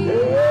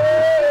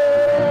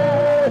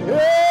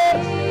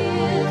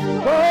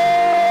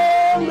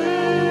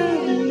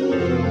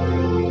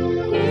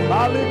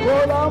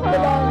 Malikolam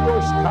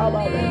belangos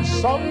kabale.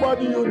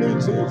 Somebody you need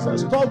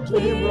Jesus. Talk to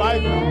him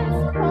right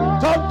now.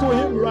 Talk to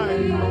him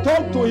right now.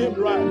 Talk to him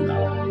right now.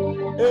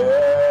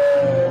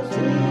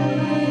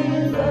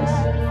 Jesus,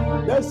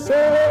 the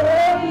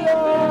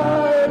Savior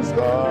is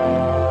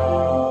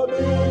calling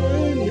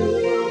you.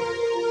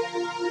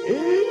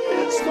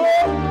 It's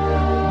called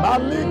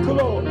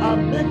Maliklo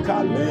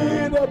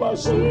Amikalida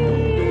Basu.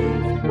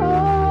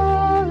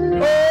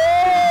 Oh,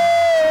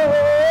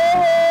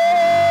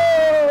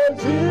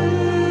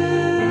 Jesus,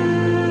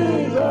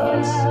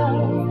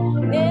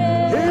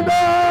 he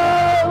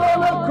died on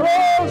the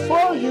cross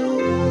for you.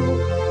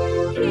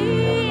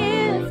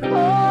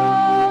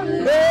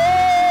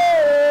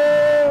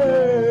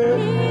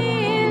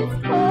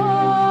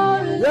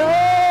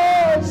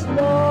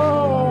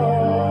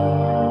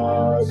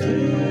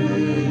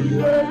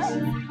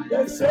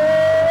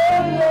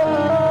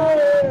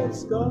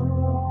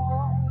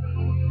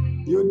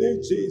 You need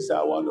Jesus.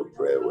 I want to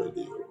pray with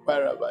you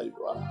wherever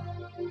you are.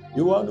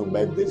 You want to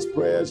make these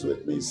prayers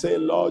with me. Say,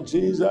 Lord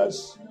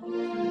Jesus,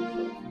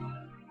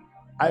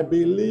 I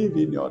believe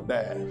in your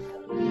death,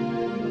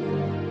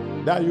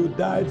 that you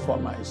died for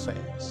my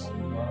sins,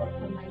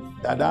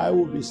 that I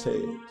will be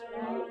saved.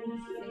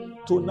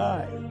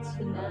 Tonight,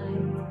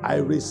 I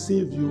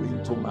receive you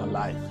into my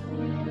life.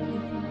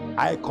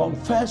 I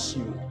confess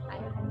you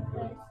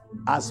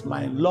as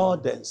my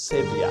Lord and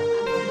Savior.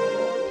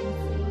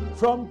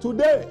 From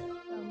today,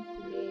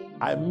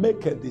 I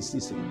make a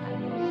decision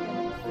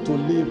to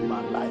live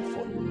my life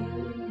for you.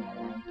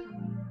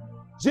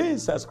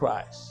 Jesus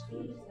Christ,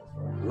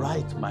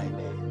 write my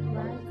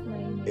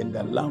name in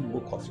the Lamb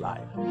Book of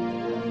Life.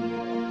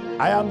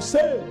 I am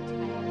saved.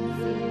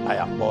 I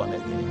am born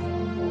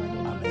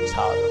again. I'm a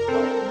child of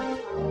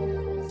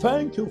God.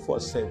 Thank you for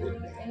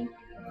saving me.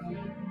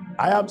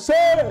 I am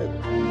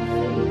saved.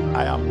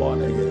 I am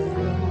born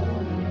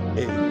again.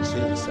 In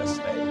Jesus'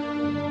 name.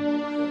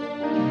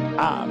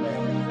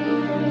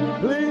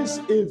 Amen. Please,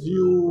 if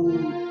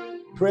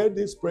you pray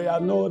this prayer,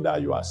 know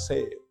that you are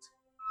saved.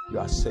 You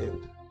are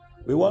saved.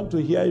 We want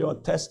to hear your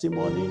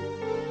testimony.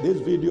 This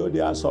video,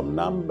 there are some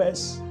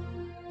numbers.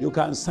 You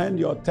can send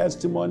your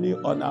testimony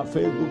on our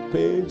Facebook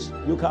page.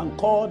 You can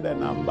call the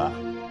number.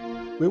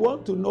 We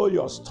want to know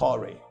your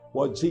story,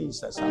 what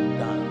Jesus has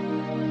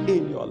done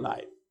in your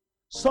life.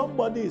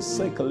 Somebody is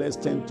sick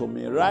listening to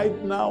me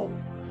right now.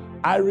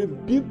 I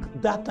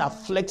rebuke that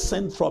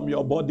affliction from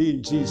your body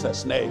in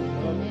Jesus' name.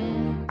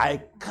 Amen.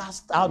 I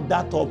cast out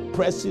that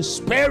oppressive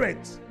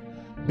spirit.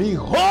 Be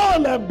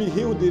whole and be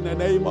healed in the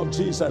name of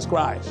Jesus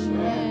Christ.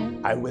 Amen.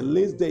 I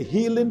release the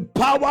healing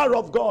power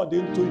of God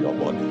into your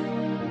body.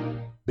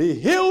 Be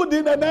healed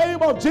in the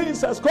name of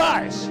Jesus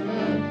Christ.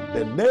 Amen.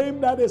 The name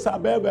that is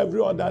above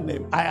every other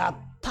name. I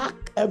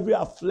attack every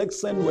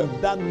affliction with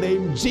that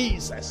name,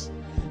 Jesus.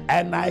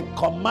 And I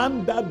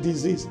command that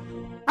disease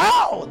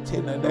out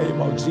in the name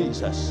of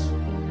Jesus.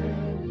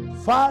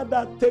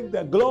 Father, take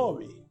the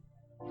glory,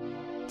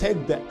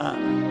 take the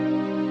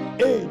honor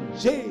in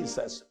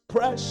Jesus'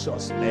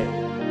 precious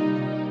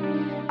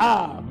name.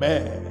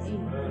 Amen.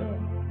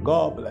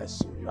 God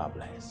bless you. You are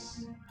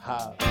blessed.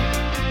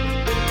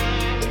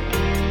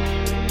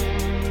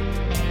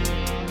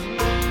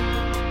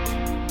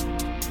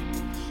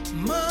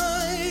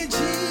 My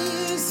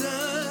Jesus,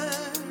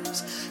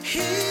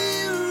 He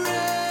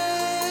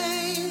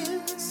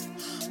reigns.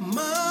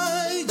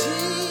 My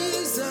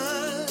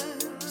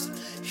Jesus,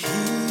 He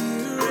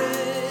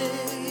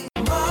reigns.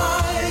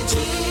 My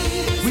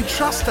Jesus. We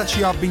trust that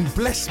you have been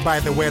blessed by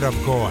the word of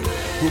God.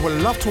 We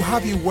would love to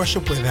have you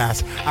worship with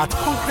us at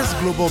Conquest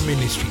Global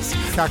Ministries,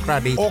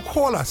 Takrady, or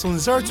call us on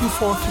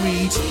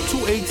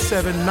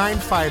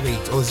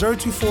 0243-287-958 or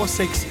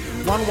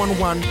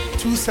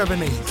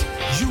 0246-111-278.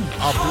 You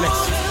are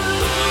blessed.